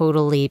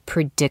totally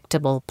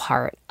predictable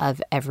part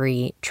of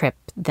every trip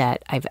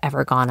that I've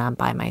ever gone on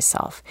by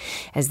myself,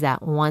 is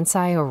that once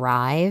I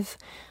arrive,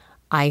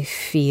 I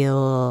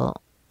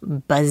feel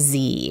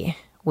buzzy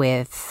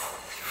with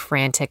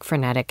frantic,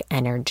 frenetic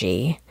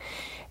energy,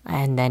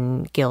 and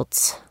then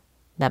guilt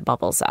that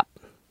bubbles up,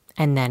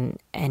 and then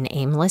an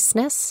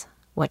aimlessness.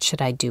 What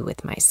should I do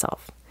with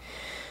myself?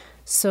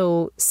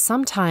 So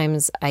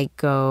sometimes I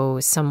go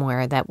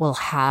somewhere that will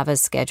have a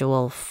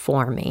schedule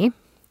for me.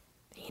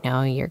 You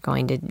know, you're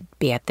going to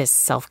be at this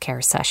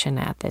self-care session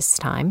at this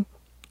time.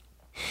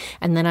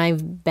 And then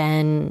I've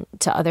been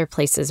to other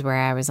places where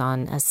I was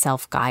on a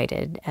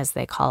self-guided, as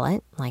they call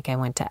it. Like I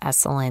went to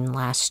Esalen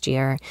last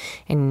year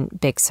in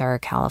Big Sur,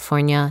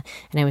 California,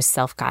 and I was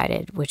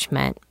self-guided, which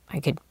meant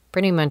I could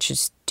pretty much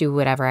just do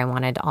whatever I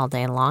wanted all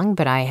day long,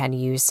 but I had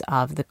use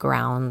of the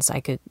grounds. I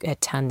could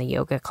attend the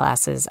yoga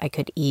classes. I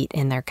could eat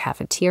in their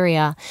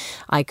cafeteria.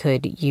 I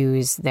could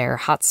use their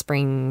hot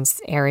springs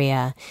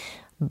area,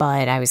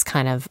 but I was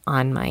kind of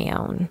on my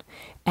own.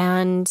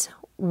 And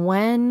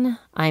when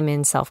I'm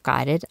in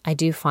self-guided, I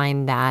do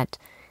find that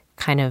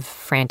kind of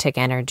frantic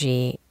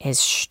energy is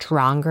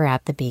stronger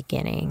at the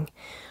beginning.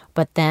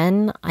 But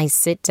then I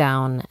sit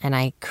down and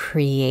I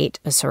create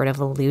a sort of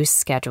a loose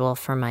schedule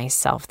for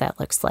myself that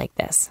looks like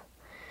this.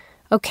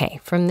 Okay,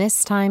 from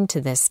this time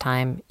to this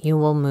time, you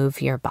will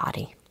move your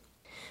body.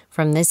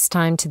 From this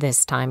time to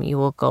this time, you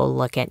will go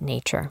look at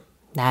nature.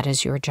 That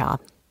is your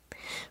job.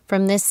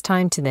 From this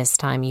time to this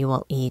time, you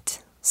will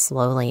eat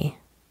slowly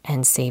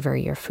and savor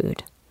your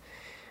food.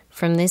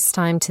 From this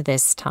time to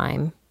this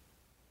time,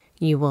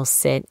 you will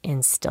sit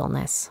in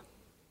stillness.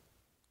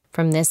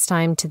 From this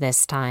time to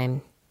this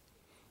time,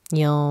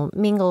 you'll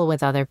mingle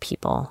with other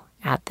people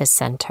at the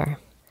center.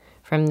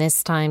 From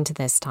this time to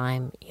this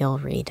time, you'll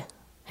read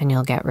and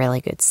you'll get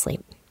really good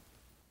sleep.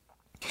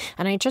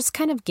 And I just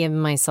kind of give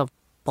myself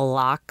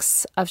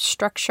blocks of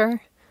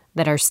structure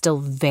that are still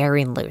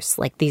very loose.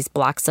 Like these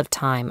blocks of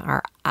time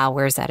are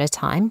hours at a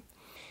time.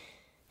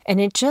 And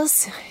it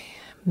just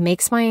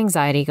makes my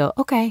anxiety go,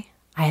 okay,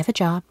 I have a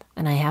job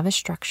and I have a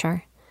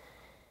structure.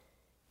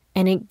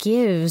 And it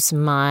gives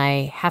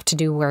my have to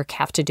do work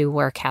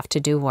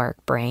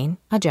brain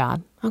a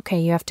job. Okay,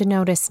 you have to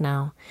notice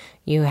now.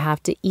 You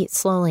have to eat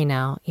slowly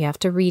now. You have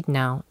to read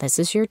now. This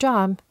is your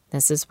job.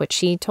 This is what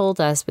she told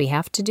us we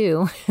have to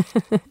do.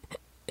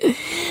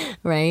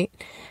 Right?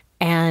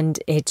 And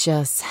it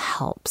just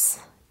helps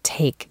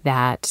take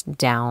that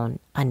down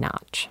a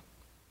notch.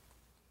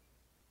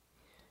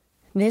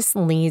 This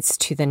leads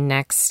to the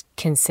next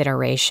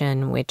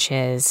consideration, which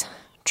is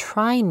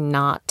try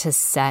not to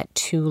set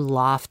too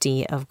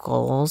lofty of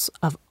goals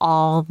of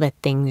all the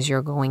things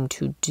you're going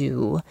to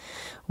do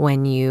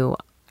when you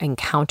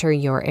encounter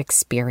your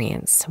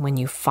experience, when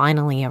you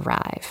finally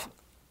arrive.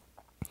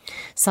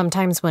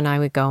 Sometimes when I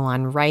would go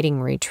on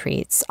writing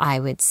retreats, I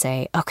would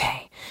say,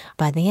 okay,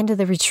 by the end of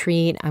the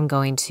retreat, I'm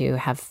going to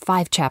have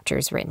 5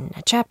 chapters written,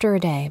 a chapter a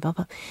day, blah,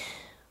 blah.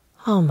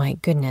 Oh my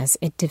goodness,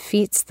 it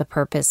defeats the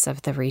purpose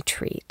of the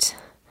retreat.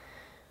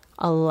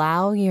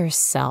 Allow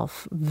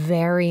yourself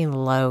very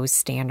low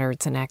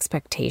standards and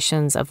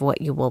expectations of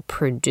what you will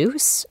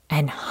produce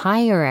and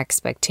higher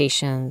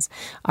expectations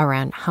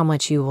around how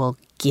much you will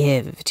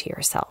give to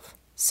yourself.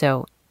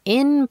 So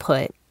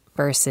input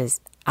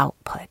versus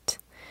output.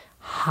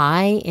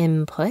 High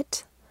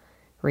input,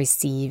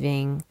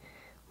 receiving,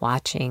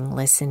 watching,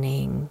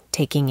 listening,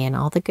 taking in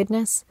all the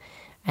goodness,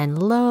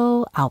 and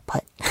low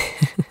output.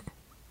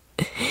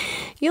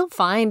 You'll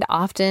find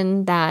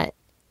often that,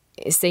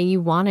 say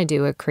you want to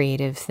do a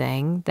creative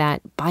thing,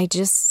 that by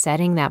just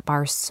setting that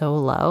bar so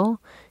low,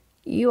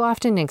 you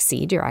often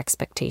exceed your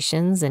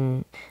expectations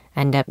and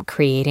end up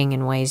creating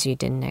in ways you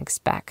didn't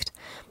expect.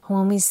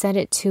 When we set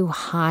it too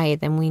high,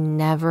 then we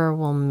never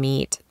will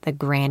meet the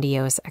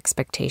grandiose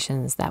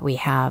expectations that we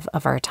have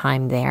of our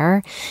time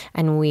there,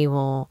 and we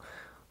will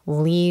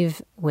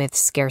leave with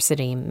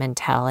scarcity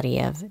mentality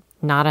of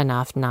not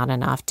enough,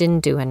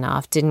 didn't do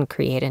enough, didn't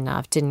create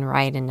enough, didn't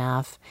write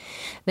enough.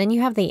 Then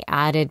you have the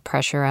added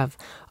pressure of,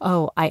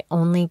 oh, I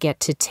only get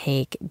to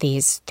take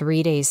these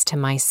 3 days to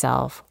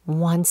myself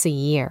once a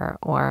year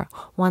or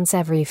once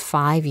every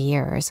 5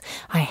 years.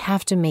 I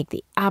have to make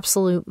the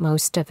absolute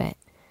most of it.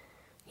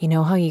 You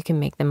know how you can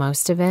make the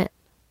most of it?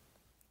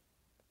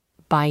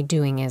 By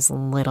doing as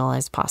little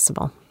as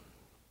possible.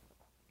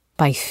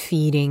 By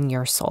feeding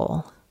your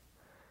soul.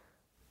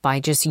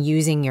 By just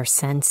using your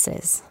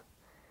senses.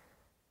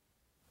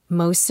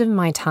 Most of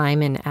my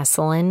time in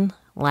Esalen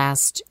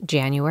last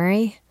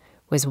January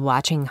was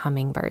watching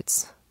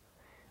hummingbirds,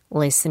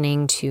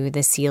 listening to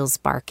the seals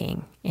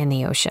barking in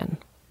the ocean,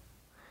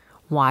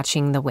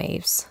 watching the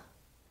waves,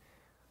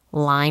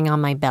 lying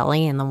on my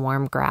belly in the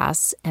warm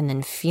grass, and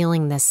then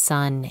feeling the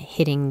sun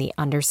hitting the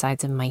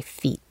undersides of my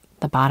feet,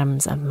 the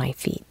bottoms of my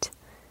feet.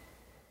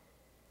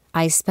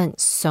 I spent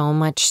so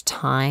much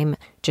time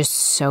just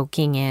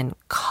soaking in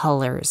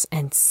colors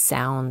and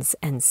sounds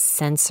and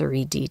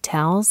sensory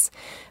details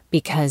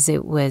because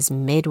it was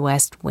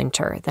Midwest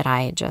winter that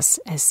I had just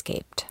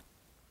escaped.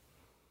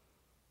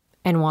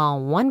 And while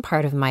one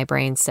part of my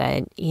brain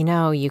said, you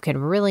know, you could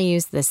really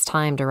use this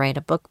time to write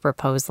a book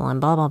proposal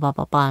and blah, blah, blah,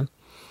 blah, blah,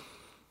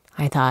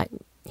 I thought,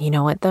 you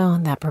know what, though?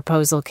 That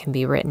proposal can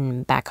be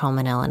written back home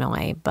in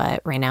Illinois.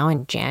 But right now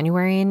in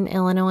January in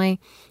Illinois,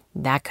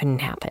 that couldn't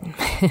happen.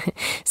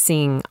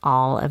 Seeing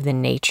all of the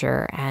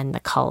nature and the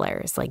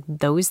colors, like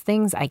those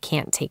things I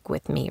can't take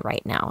with me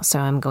right now. So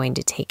I'm going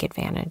to take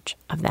advantage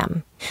of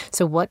them.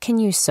 So what can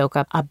you soak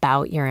up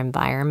about your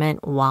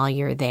environment while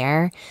you're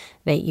there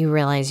that you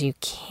realize you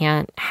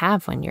can't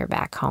have when you're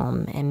back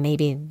home? And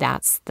maybe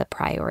that's the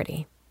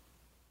priority.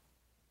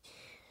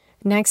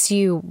 Next,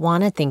 you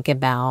want to think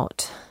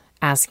about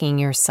asking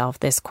yourself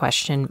this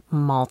question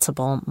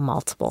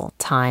multiple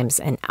times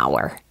an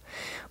hour,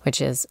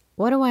 which is,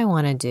 what do I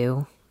want to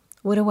do?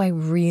 What do I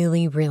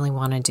really, really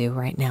want to do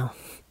right now?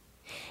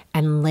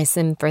 And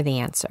listen for the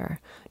answer.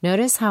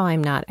 Notice how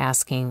I'm not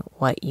asking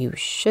what you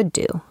should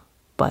do,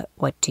 but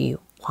what do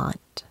you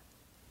want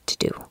to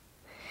do?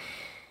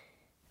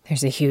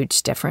 There's a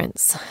huge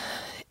difference.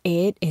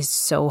 It is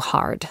so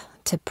hard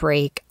to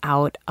break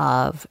out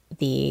of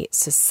the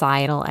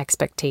societal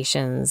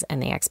expectations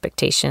and the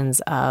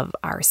expectations of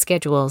our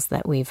schedules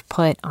that we've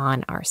put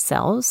on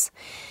ourselves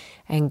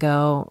and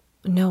go,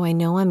 no, I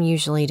know I'm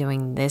usually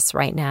doing this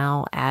right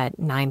now at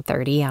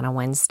 9:30 on a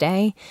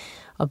Wednesday,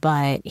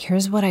 but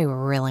here's what I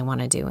really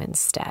want to do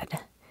instead.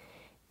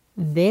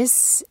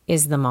 This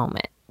is the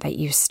moment that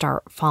you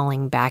start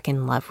falling back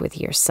in love with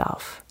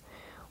yourself.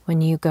 When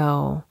you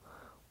go,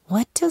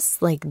 what does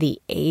like the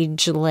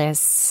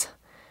ageless,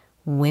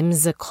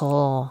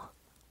 whimsical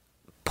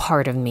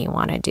part of me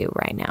want to do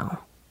right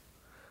now?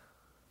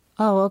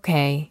 Oh,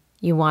 okay.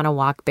 You want to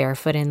walk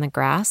barefoot in the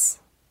grass?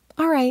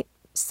 All right.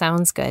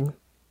 Sounds good.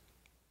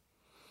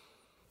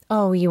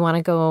 Oh, you want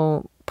to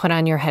go put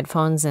on your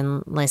headphones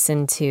and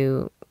listen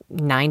to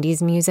 90s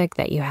music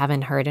that you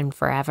haven't heard in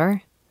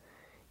forever?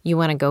 You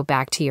want to go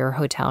back to your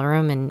hotel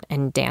room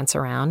and dance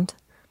around?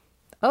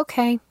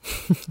 Okay.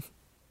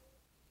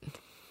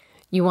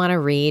 You want to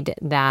read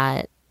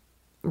that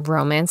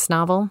romance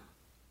novel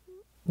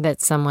that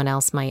someone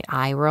else might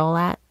eye roll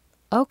at?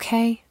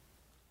 Okay.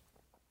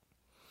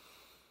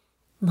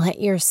 Let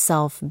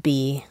yourself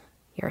be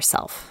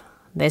yourself.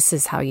 This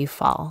is how you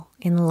fall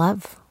in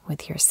love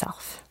with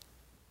yourself.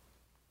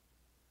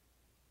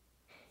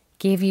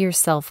 Give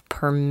yourself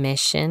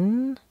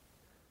permission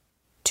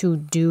to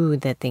do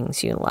the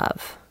things you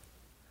love.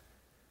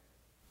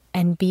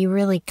 And be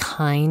really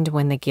kind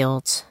when the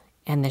guilt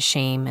and the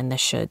shame and the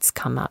shoulds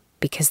come up,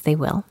 because they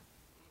will.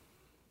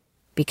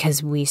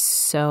 Because we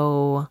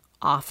so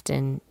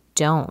often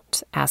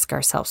don't ask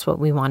ourselves what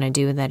we want to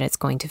do, that it's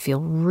going to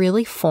feel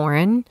really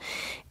foreign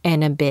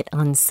and a bit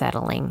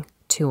unsettling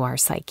to our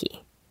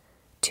psyche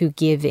to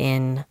give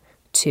in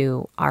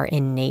to our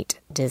innate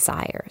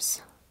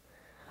desires.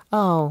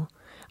 Oh,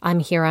 I'm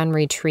here on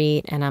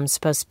retreat and I'm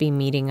supposed to be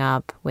meeting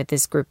up with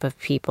this group of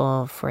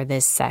people for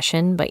this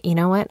session, but you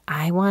know what?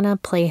 I want to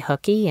play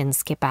hooky and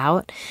skip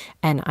out,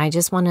 and I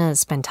just want to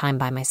spend time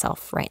by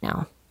myself right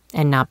now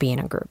and not be in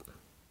a group.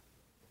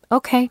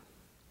 Okay,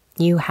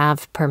 you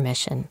have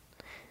permission.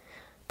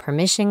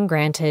 Permission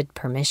granted,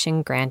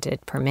 permission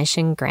granted,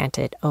 permission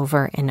granted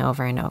over and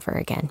over and over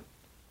again.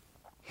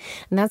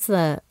 And that's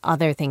the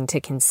other thing to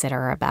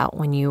consider about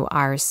when you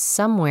are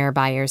somewhere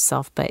by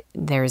yourself, but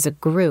there's a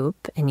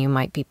group and you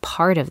might be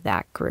part of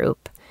that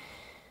group,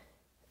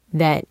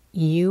 that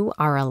you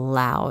are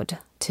allowed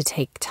to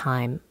take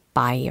time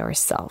by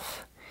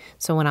yourself.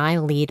 So when I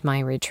lead my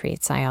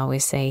retreats, I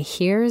always say,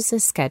 here's a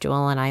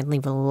schedule, and I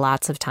leave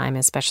lots of time,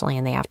 especially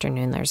in the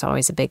afternoon. There's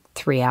always a big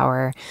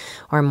 3-hour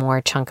or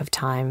more chunk of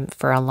time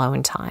for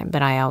alone time.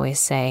 But I always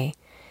say,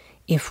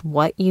 if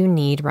what you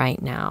need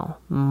right now,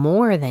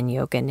 more than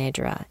yoga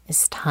nidra,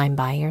 is time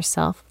by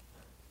yourself,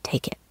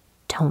 take it.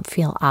 Don't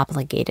feel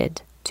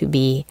obligated to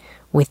be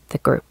with the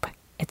group.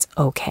 It's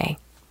okay.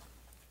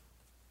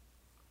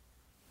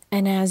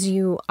 And as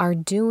you are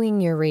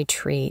doing your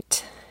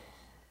retreat,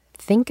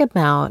 think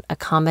about a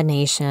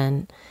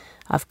combination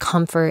of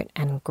comfort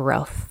and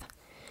growth.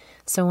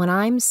 So when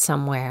I'm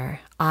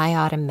somewhere, I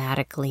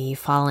automatically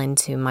fall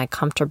into my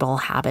comfortable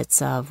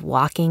habits of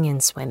walking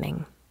and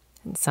swimming,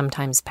 and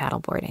sometimes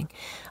paddleboarding.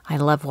 I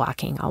love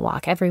walking. I'll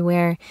walk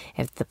everywhere.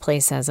 If the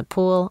place has a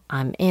pool,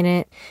 I'm in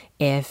it.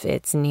 If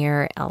it's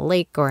near a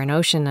lake or an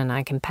ocean and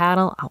I can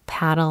paddle, I'll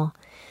paddle.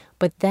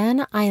 But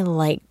then I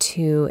like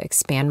to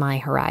expand my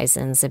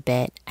horizons a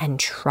bit and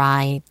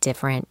try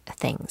different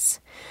things.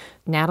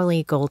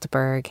 Natalie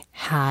Goldberg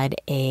had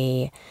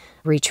a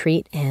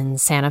retreat in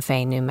Santa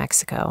Fe, New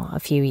Mexico a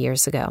few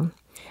years ago.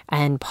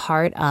 And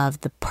part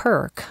of the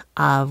perk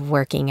of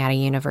working at a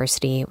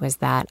university was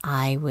that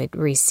I would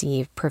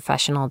receive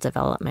professional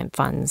development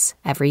funds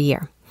every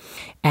year.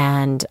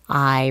 And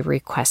I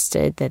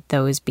requested that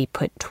those be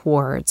put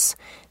towards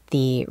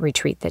the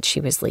retreat that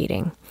she was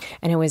leading.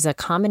 And it was a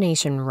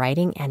combination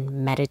writing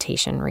and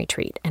meditation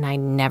retreat. And I'd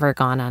never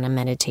gone on a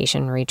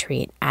meditation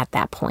retreat at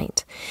that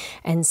point.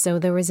 And so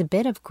there was a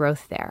bit of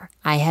growth there.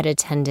 I had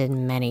attended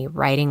many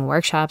writing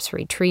workshops,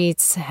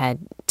 retreats, had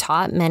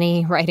taught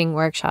many writing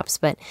workshops,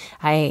 but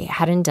I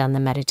hadn't done the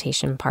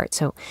meditation part.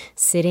 So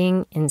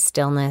sitting in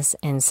stillness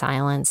and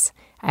silence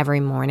every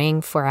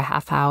morning for a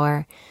half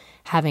hour,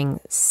 having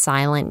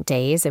silent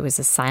days. It was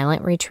a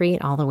silent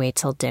retreat all the way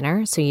till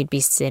dinner. So you'd be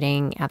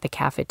sitting at the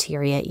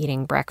cafeteria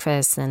eating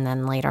breakfast and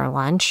then later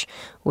lunch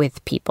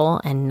with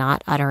people and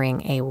not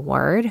uttering a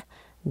word.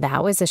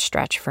 That was a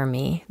stretch for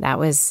me. That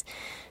was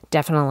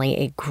definitely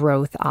a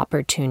growth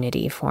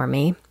opportunity for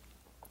me.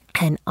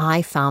 And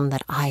I found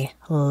that I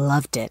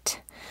loved it.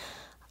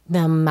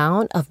 The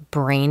amount of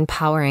brain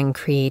power and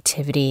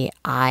creativity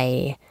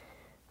I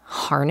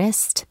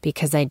harnessed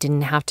because I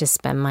didn't have to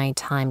spend my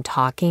time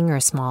talking or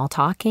small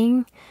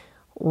talking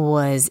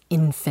was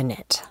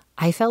infinite.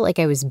 I felt like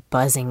I was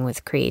buzzing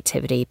with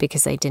creativity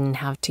because I didn't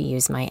have to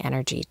use my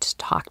energy to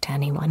talk to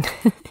anyone,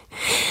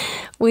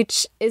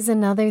 which is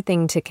another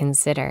thing to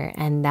consider.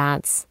 And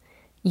that's,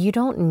 you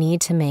don't need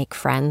to make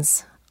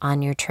friends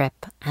on your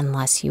trip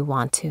unless you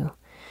want to.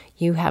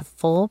 You have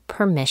full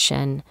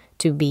permission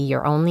to be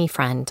your only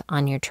friend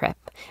on your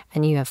trip,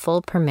 and you have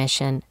full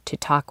permission to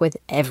talk with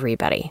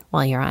everybody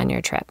while you're on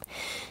your trip.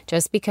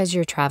 Just because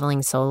you're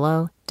traveling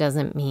solo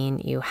doesn't mean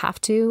you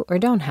have to or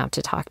don't have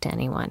to talk to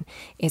anyone.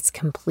 It's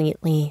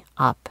completely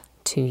up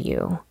to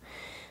you.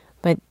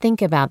 But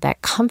think about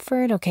that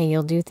comfort. Okay,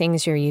 you'll do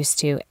things you're used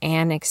to,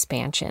 and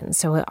expansion.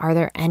 So are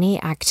there any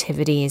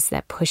activities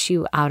that push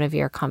you out of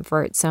your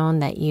comfort zone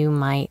that you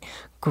might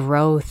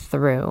grow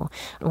through?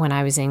 When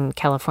I was in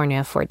California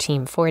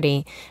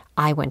 1440,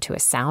 I went to a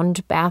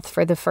sound bath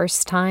for the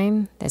first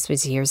time. This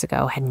was years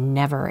ago, had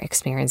never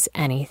experienced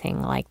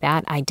anything like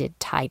that. I did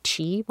Tai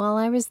Chi while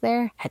I was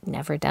there, had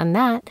never done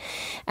that.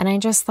 And I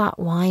just thought,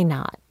 why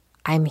not?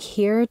 I'm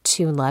here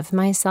to love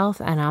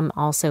myself, and I'm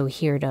also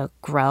here to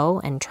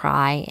grow and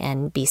try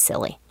and be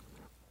silly.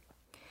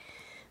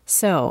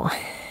 So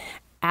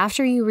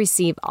after you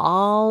receive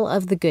all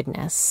of the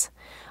goodness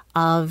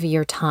of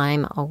your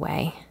time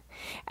away,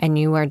 and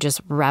you are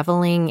just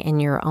reveling in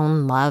your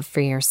own love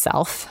for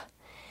yourself,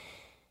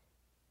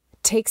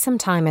 take some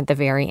time at the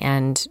very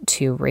end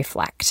to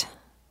reflect,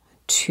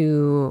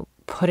 to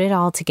put it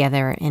all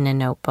together in a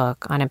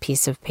notebook, on a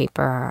piece of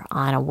paper,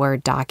 on a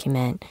Word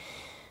document,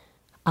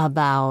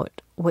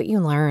 about what you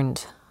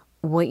learned,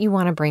 what you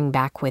want to bring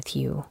back with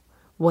you,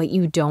 what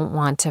you don't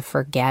want to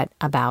forget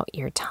about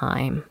your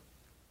time.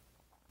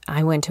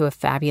 I went to a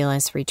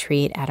fabulous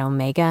retreat at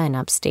Omega in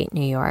upstate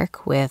New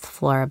York with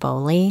Flora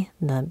Bowley,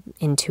 the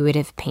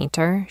intuitive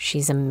painter.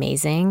 She's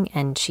amazing,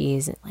 and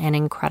she's an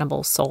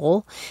incredible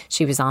soul.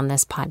 She was on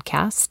this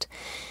podcast.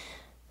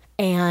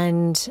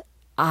 And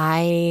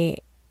I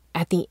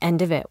at the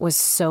end of it was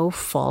so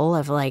full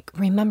of like,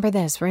 remember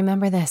this,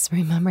 remember this,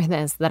 remember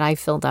this, that I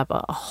filled up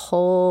a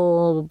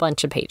whole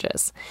bunch of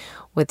pages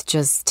with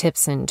just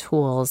tips and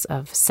tools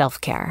of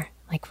self-care.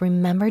 Like,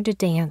 remember to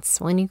dance.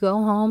 When you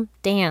go home,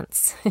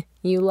 dance.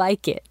 You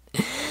like it.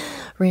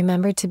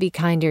 Remember to be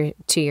kinder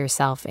to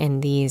yourself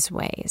in these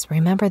ways.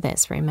 Remember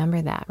this,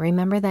 remember that.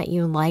 Remember that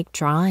you like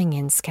drawing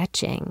and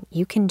sketching.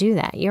 You can do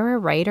that. You're a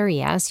writer,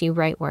 yes, you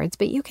write words,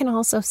 but you can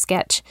also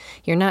sketch.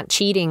 You're not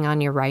cheating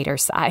on your writer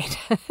side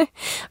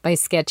by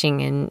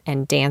sketching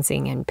and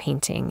dancing and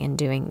painting and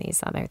doing these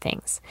other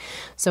things.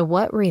 So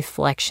what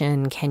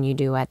reflection can you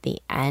do at the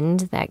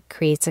end that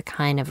creates a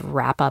kind of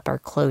wrap up or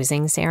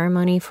closing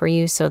ceremony for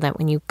you so that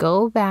when you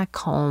go back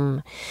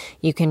home,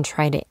 you can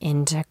try to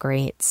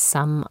integrate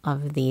some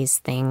of these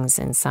things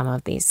and some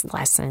of these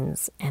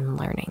lessons and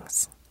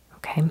learnings.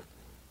 Okay.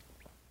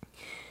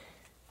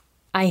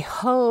 I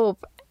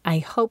hope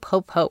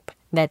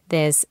that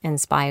this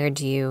inspired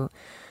you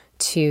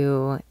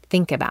to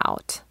think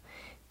about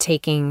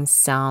taking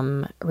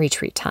some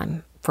retreat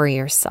time for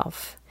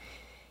yourself.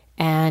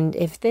 And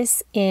if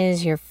this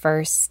is your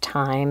first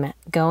time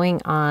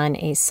going on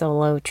a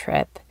solo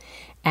trip,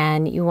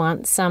 and you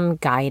want some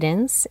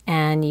guidance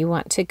and you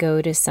want to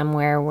go to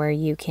somewhere where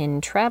you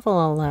can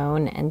travel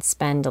alone and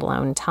spend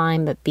alone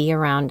time, but be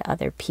around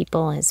other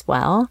people as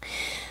well,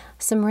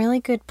 some really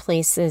good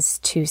places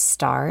to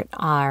start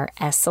are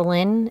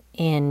Esalen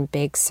in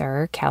Big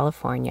Sur,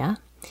 California,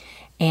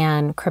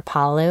 and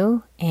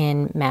Kripalu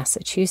in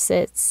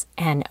Massachusetts,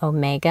 and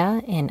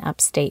Omega in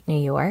upstate New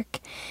York,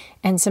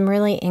 and some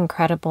really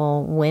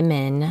incredible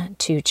women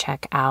to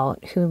check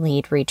out who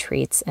lead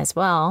retreats as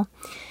well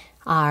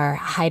are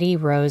Heidi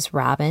Rose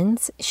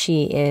Robbins.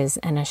 She is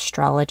an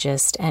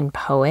astrologist and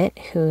poet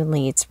who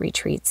leads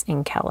retreats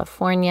in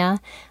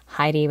California.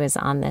 Heidi was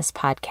on this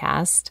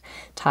podcast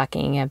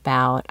talking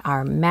about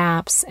our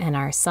maps and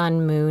our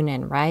sun, moon,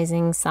 and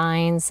rising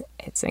signs.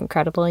 It's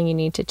incredible. You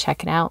need to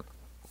check it out.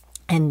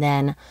 And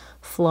then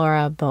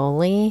Flora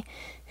Bowley,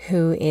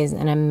 who is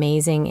an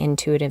amazing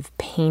intuitive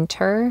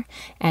painter,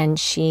 and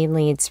she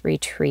leads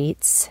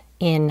retreats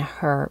in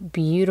her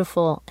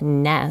beautiful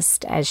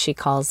nest, as she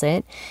calls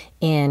it,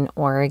 in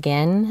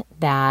Oregon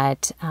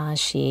that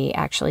she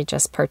actually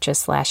just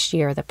purchased last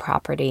year, the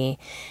property,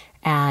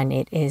 and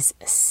it is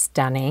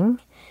stunning.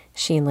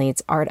 She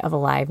leads Art of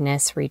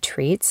Aliveness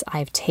retreats.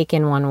 I've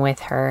taken one with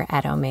her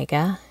at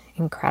Omega.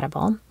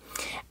 Incredible.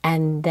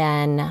 And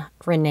then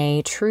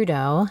Renee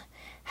Trudeau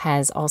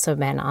has also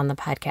been on the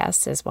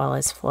podcast, as well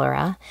as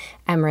Flora.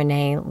 And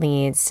Renee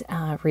leads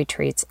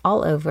retreats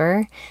all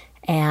over.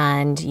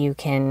 And you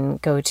can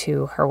go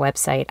to her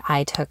website.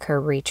 I took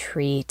her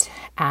retreat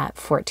at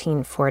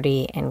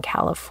 1440 in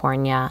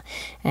California,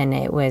 and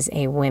it was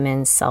a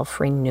women's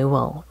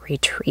self-renewal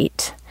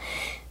retreat.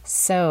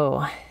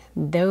 So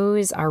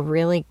those are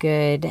really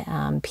good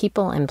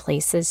people and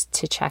places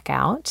to check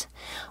out.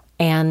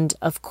 And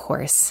of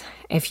course,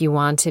 if you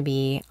want to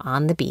be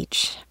on the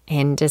beach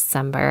in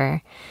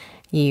December,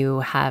 you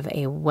have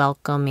a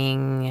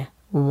welcoming,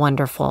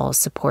 wonderful,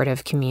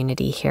 supportive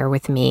community here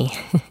with me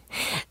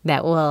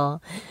that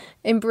will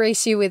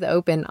embrace you with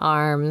open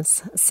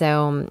arms.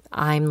 So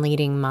I'm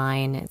leading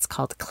mine. It's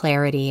called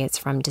Clarity. It's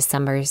from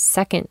December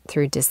 2nd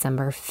through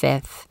December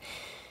 5th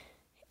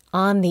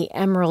on the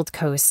Emerald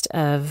Coast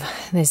of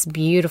this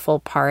beautiful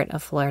part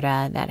of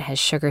Florida that has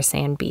sugar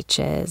sand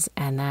beaches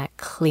and that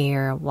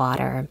clear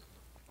water.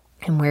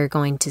 And we're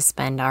going to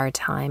spend our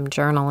time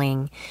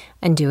journaling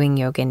and doing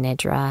yoga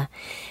nidra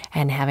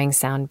and having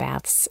sound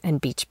baths and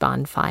beach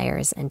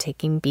bonfires and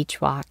taking beach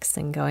walks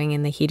and going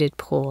in the heated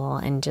pool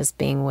and just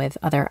being with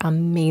other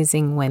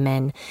amazing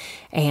women.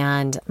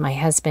 And my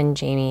husband,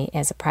 Jamie,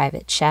 is a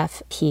private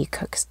chef. He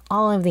cooks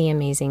all of the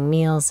amazing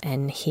meals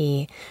and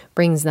he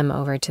brings them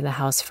over to the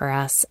house for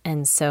us.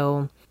 And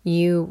so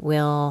you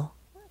will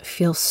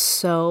feel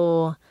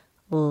so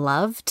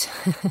loved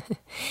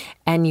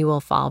and you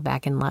will fall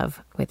back in love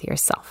with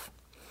yourself.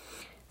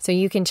 So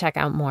you can check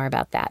out more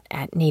about that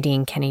at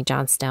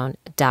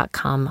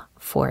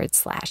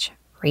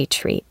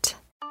NadineKennyJohnstone.com/retreat.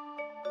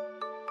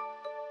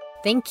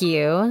 Thank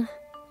you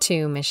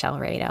to Michelle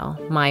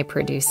Rado, my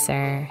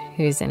producer,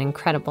 who's an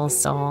incredible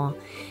soul.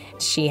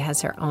 She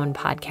has her own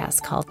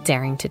podcast called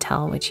Daring to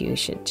Tell, which you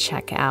should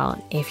check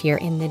out. If you're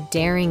in the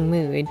daring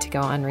mood to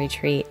go on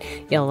retreat,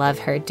 you'll love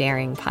her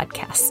daring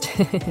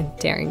podcast,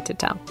 Daring to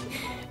Tell.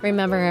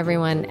 Remember,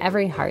 everyone,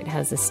 every heart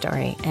has a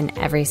story, and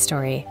every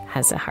story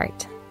has a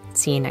heart.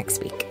 See you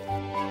next week.